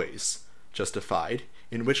always justified,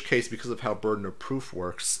 in which case, because of how burden of proof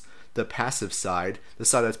works, the passive side, the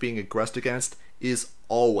side that's being aggressed against, is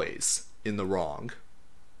always in the wrong.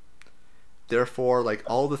 Therefore, like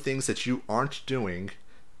all the things that you aren't doing,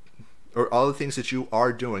 or all the things that you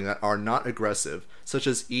are doing that are not aggressive, such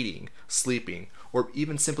as eating, sleeping, or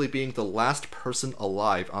even simply being the last person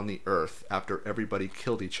alive on the earth after everybody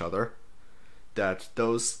killed each other,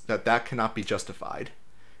 that cannot be justified.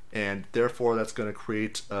 and therefore that's going to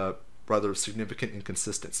create a rather significant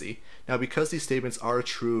inconsistency. Now, because these statements are a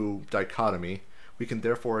true dichotomy, we can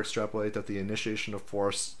therefore extrapolate that the initiation of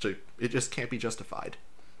force, it just can't be justified.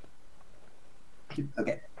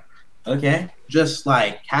 Okay. Okay. Just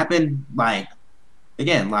like happen, like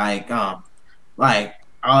again, like all I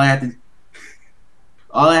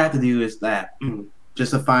have to do is that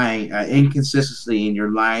justifying inconsistency in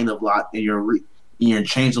your line of in your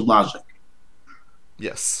change of logic.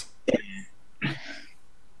 Yes.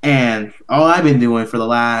 And all I've been doing for the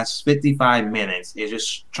last 55 minutes is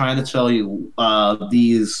just trying to tell you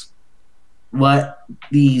these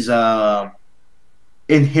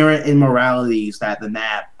inherent immoralities that the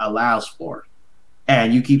NAP allows for.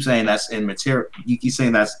 And you keep saying that's immaterial. You keep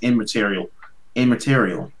saying that's immaterial.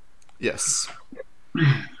 Immaterial. Yes.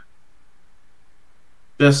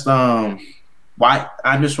 Just why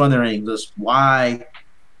I'm just wondering just why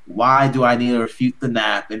do I need to refute the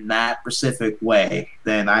NAP in that specific way?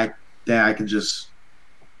 Then I can just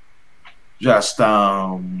why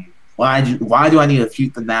do I need to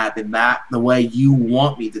refute the NAP in that the way you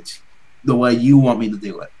want me to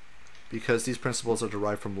do it? Because these principles are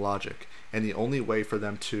derived from logic, and the only way for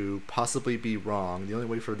them to possibly be wrong, the only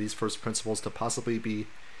way for these first principles to possibly be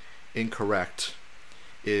incorrect,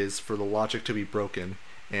 is for the logic to be broken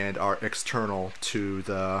and are external to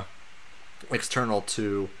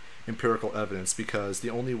empirical evidence, because the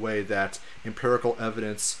only way that empirical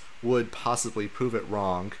evidence would possibly prove it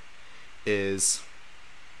wrong is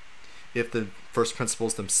if the first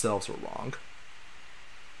principles themselves were wrong.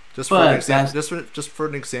 Just for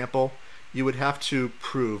an example, you would have to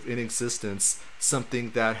prove in existence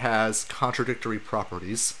something that has contradictory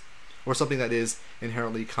properties, or something that is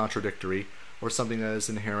inherently contradictory, or something that is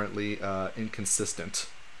inherently inconsistent.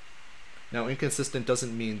 Now, inconsistent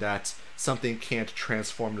doesn't mean that something can't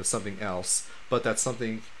transform to something else, but that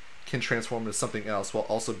something can transform to something else while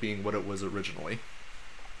also being what it was originally.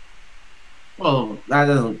 Well, that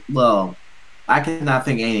doesn't. Well, I cannot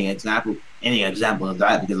think any example of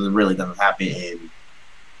that because it really doesn't happen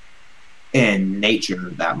in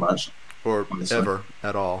nature that much, or ever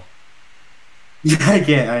at all. I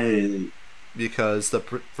can't. Because the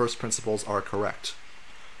first principles are correct.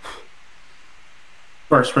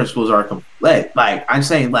 First principles are complete. Like I'm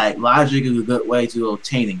saying, like logic is a good way to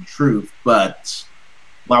obtaining truth, but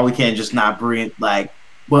why we can't just not bring it like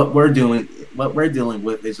what we're dealing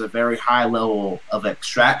with is a very high level of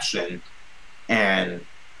abstraction, and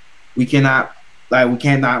we cannot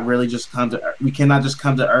just come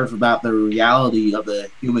to Earth about the reality of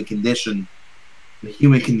the human condition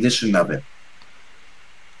of it.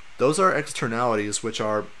 Those are externalities, which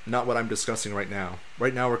are not what I'm discussing right now.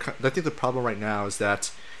 Right now, I think the problem right now is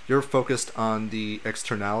that you're focused on the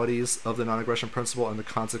externalities of the non-aggression principle and the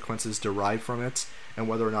consequences derived from it, and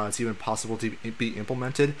whether or not it's even possible to be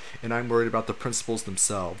implemented. And I'm worried about the principles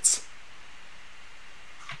themselves.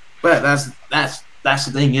 But that's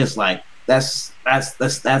the thing is like that's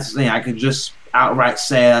the thing. I could just outright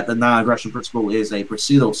say that the non-aggression principle is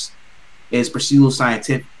pseudo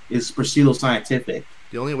scientific.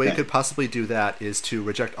 The only way you could possibly do that is to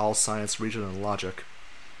reject all science, reason, and logic.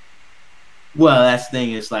 Well, this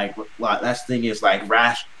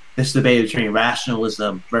debate between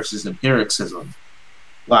rationalism versus empiricism.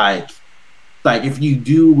 Like if you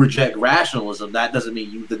do reject rationalism, that doesn't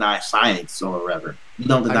mean you deny science or whatever. You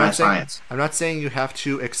don't deny science. I'm not saying you have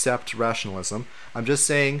to accept rationalism. I'm just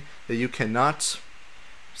saying that you cannot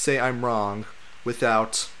say I'm wrong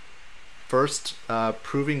without first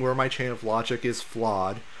proving where my chain of logic is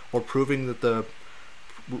flawed, or proving that the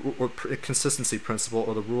consistency principle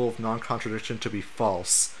or the rule of non-contradiction to be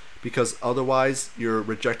false, because otherwise you're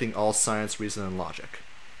rejecting all science, reason, and logic.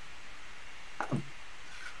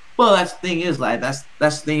 Well, that's the thing is my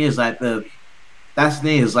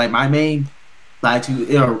main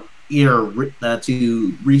to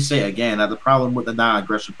restate again that the problem with the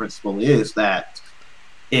non-aggression principle is that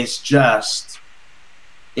it's just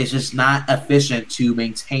not efficient to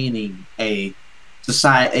maintaining a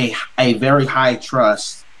society, a very high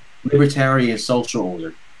trust libertarian social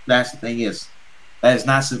order. That's the thing is that it's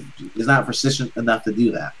not persistent enough to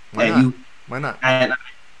do that. Why not? And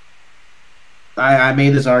I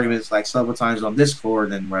made this argument like several times on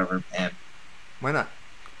Discord and wherever. And why not?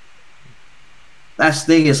 That's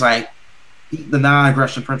the thing is like the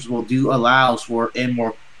non-aggression principle allows for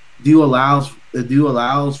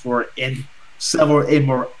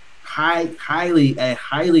highly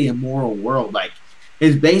immoral world. Like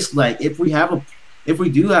it's basically like if we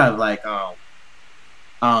do have like a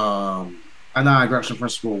non-aggression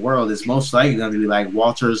principle world, it's most likely going to be like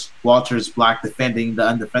Walter's Black defending the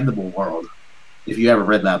undefendable world. If you ever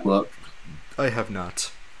read that book, I have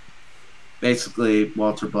not. basically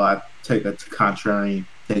Walter Black takes a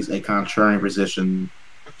contrarian position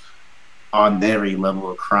on every level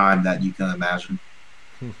of crime that you can imagine.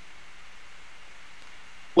 Hmm.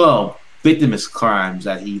 Well, victimless crimes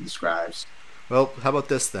that he describes. Well, how about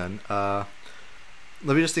this then?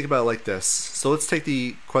 Let me just think about it like this. So let's take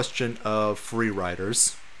the question of free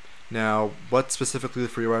riders. Now, what specifically the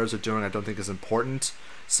free riders are doing, I don't think is important.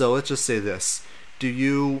 So let's just say this: do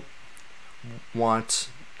you want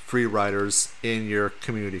free riders in your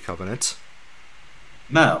community covenant?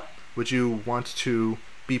 No, Would you want to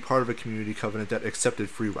be part of a community covenant that accepted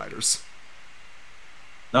free riders?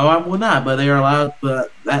 no, I will not. But they are allowed,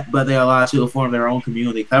 but they are allowed to form their own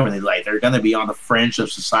community covenant. Like they're going to be on the fringe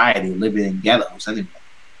of society, living in ghettos anyway.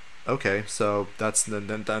 Okay, so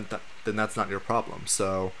then that's not your problem.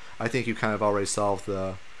 So I think you kind of already solved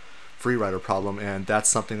the free rider problem, and that's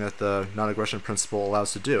something that the non-aggression principle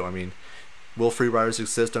allows to do. I mean, will free riders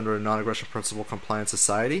exist under a non-aggression principle compliant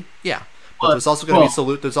society? Yeah, but Well,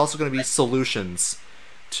 well, there's also going to be solutions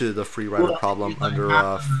to the free rider well, problem like,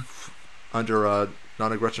 under a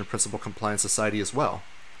non-aggression principle compliant society as well.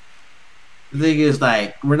 the thing is,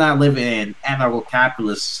 like, we're not living in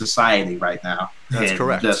anarcho-capitalist society right now, That's and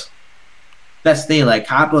correct. just that's the thing.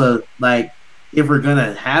 Like, if we're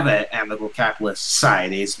gonna have an anarcho-capitalist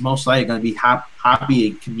society, it's most likely gonna be hobby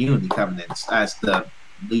and community covenants as the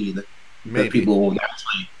lead. The Maybe, people will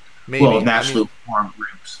maybe. I mean, naturally form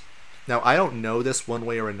groups. now I don't know this one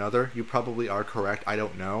way or another. You probably are correct. I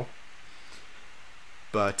don't know.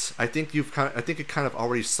 But I think it kind of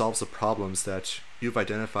already solves the problems that you've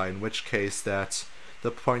identified. In which case, that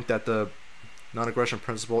the point that the non-aggression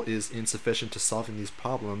principle is insufficient to solving these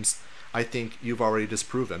problems, I think you've already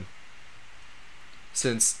disproven.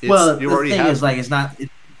 Since Well, you the already thing is, have like,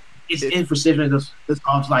 it's it. insufficient to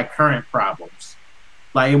solve like current problems.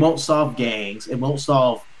 Like, it won't solve gangs. It won't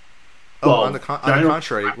solve Oh, well on the general.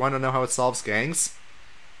 contrary, want to know how it solves gangs?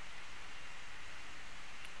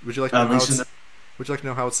 Would you like to know At how least in it's? Would you like to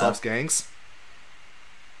know how it uh, solves gangs?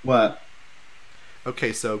 what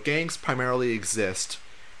Okay, so gangs primarily exist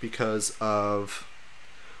because of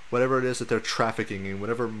whatever it is that they're trafficking in,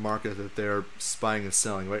 whatever market that they're buying and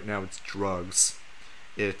selling. Right now, it's drugs.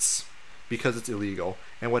 It's because it's illegal.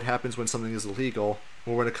 And what happens when something is illegal,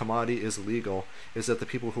 or when a commodity is illegal, is that the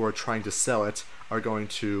people who are trying to sell it are going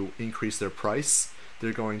to increase their price.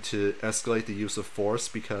 They're going to escalate the use of force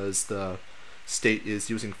because the state is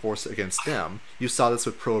using force against them. You saw this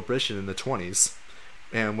with prohibition in the 20s.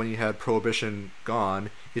 And when you had prohibition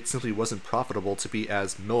gone, it simply wasn't profitable to be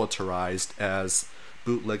as militarized as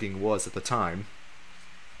bootlegging was at the time.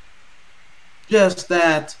 just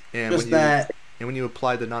that And just that when you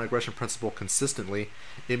apply the non-aggression principle consistently,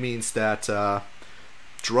 it means that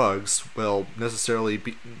drugs will necessarily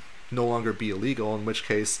be no longer be illegal. In which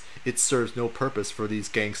case, it serves no purpose for these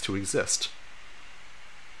gangs to exist.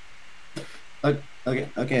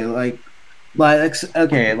 okay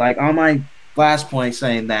okay, like on my last point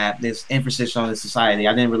saying that this emphasis on the society,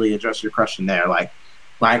 I didn't really address your question there. Like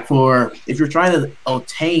for if you're trying to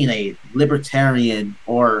obtain a libertarian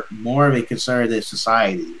or more of a conservative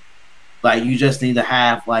society, like you just need to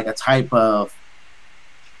have like a type of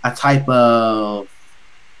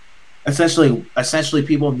essentially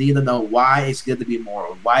people need to know why it's good to be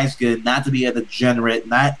moral, why it's good not to be a degenerate,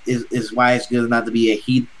 not is why it's good not to be a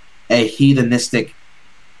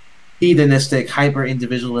hedonistic hyper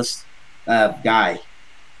individualist guy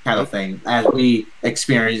kind of Oh, thing as we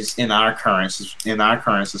experience in our current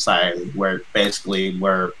society where basically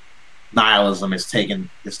where nihilism is taken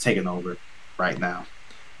over right now.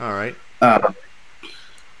 all right. Uh,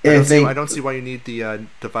 I I don't see why you need the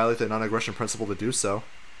to violate the non-aggression principle to do so.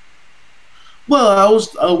 I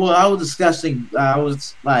was discussing. I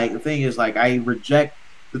was like, the thing is, like, I reject.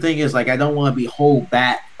 The thing is, like, I don't want to be held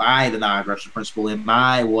back by the non-aggression principle in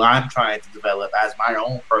my what I'm trying to develop as my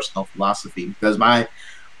own personal philosophy because my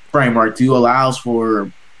framework do allows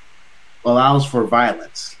for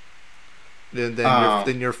violence. Then Um,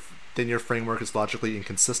 your framework is logically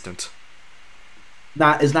inconsistent.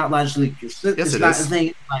 not it's not logically. Yes, It's it not the is.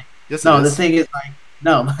 thing. Like Yes, it no, the is. thing is like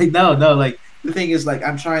no, like no. Like the thing is like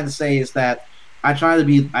I'm trying to say is that I try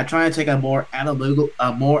to take a more analytical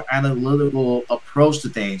approach to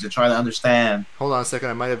things and try to understand Hold on a second.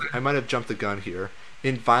 I might have jumped the gun here.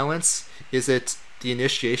 In violence, is it the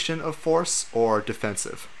initiation of force or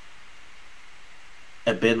defensive?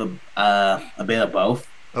 a bit of both.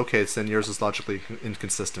 Okay, so then yours is logically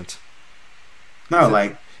inconsistent. No, Because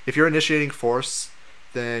like if you're initiating force,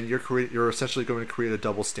 then you're essentially going to create a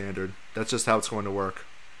double standard. That's just how it's going to work.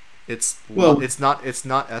 Well, it's not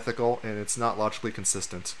ethical and it's not logically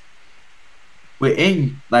consistent.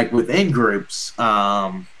 within groups,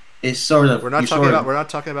 it's sort of you sort of We're not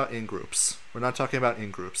talking about in groups. We're not talking about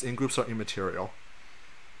in groups. In groups are immaterial.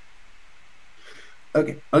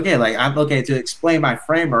 okay. Like I'm okay to explain my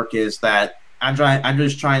framework is that I'm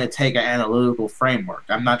just trying to take an analytical framework.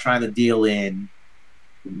 I'm not trying to deal in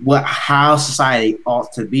how society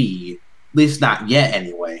ought to be, at least not yet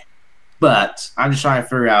anyway. But I'm just trying to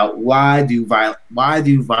figure out why do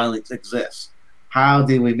violence exist? How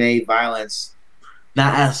do we make violence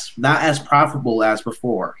not as profitable as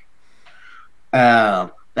before?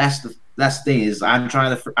 That's the thing is I'm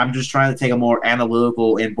just trying to take a more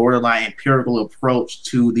analytical and borderline empirical approach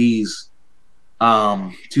to these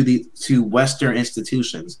to Western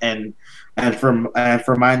institutions and from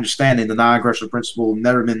my understanding, the non-aggression principle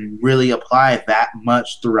never been really applied that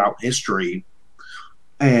much throughout history,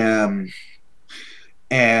 and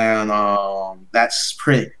that's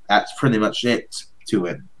pretty much it to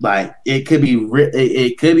it. Like it could be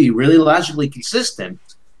really logically consistent,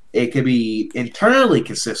 it could be internally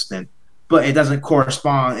consistent, but it doesn't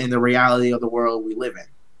correspond in the reality of the world we live in.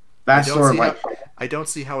 I That's don't sort see of how like I don't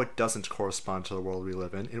see how it doesn't correspond to the world we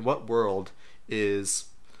live in. In what world is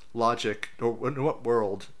logic, or in what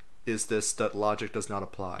world is this that logic does not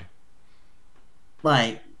apply?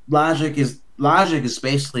 like logic is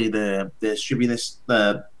basically the distributing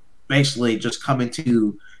the basically just coming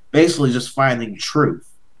to basically just finding truth,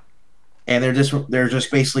 and they're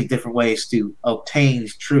just basically different ways to obtain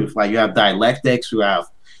truth. Like you have dialectics, you have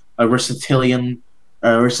Aristotelian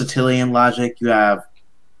Aristotelian logic, you have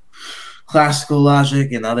classical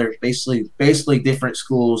logic, and other basically different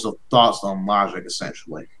schools of thoughts on logic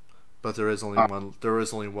essentially. But there is only Uh, one. There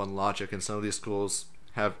is only one logic, and some of these schools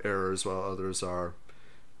have errors, while others are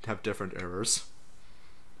have different errors.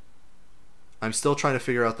 I'm still trying to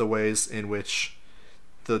figure out the ways in which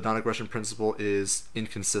the non-aggression principle is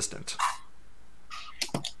inconsistent.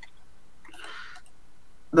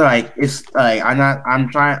 like it's like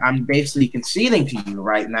I'm basically conceding to you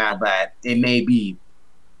right now that it may be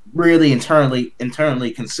really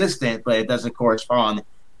internally consistent, but it doesn't correspond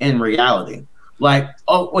in reality. Like,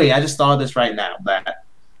 oh wait, I just thought of this right now that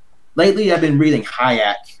lately I've been reading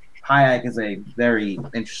Hayek. Hayek is a very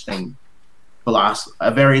interesting philosopher,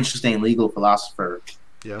 a very interesting legal philosopher,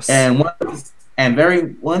 Yes. and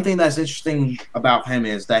one thing that's interesting about him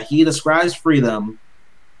is that he describes freedom.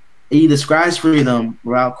 He describes freedom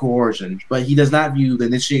without coercion, but he does not view the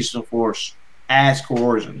initiation of force as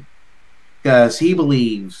coercion because he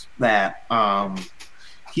believes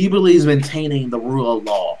maintaining the rule of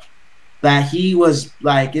law. That he was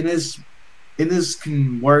like in his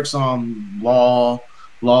works on law,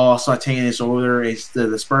 spontaneous order, is the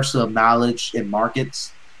dispersal of knowledge in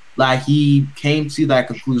markets. Like he came to that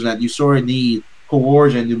conclusion that you sort of need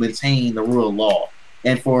coercion to maintain the rule of law,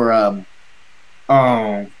 and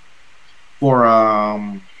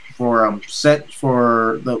um for set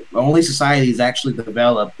for the only societies actually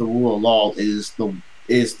developed the rule of law is the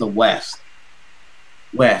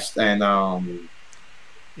West, and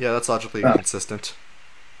Yeah, that's logically uh, inconsistent.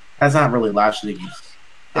 that's not really logically.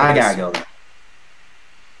 Yeah, I it gotta is. go.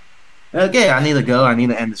 Okay, I need to go. I need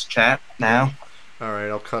to end this chat now. All right,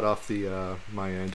 I'll cut off the my end.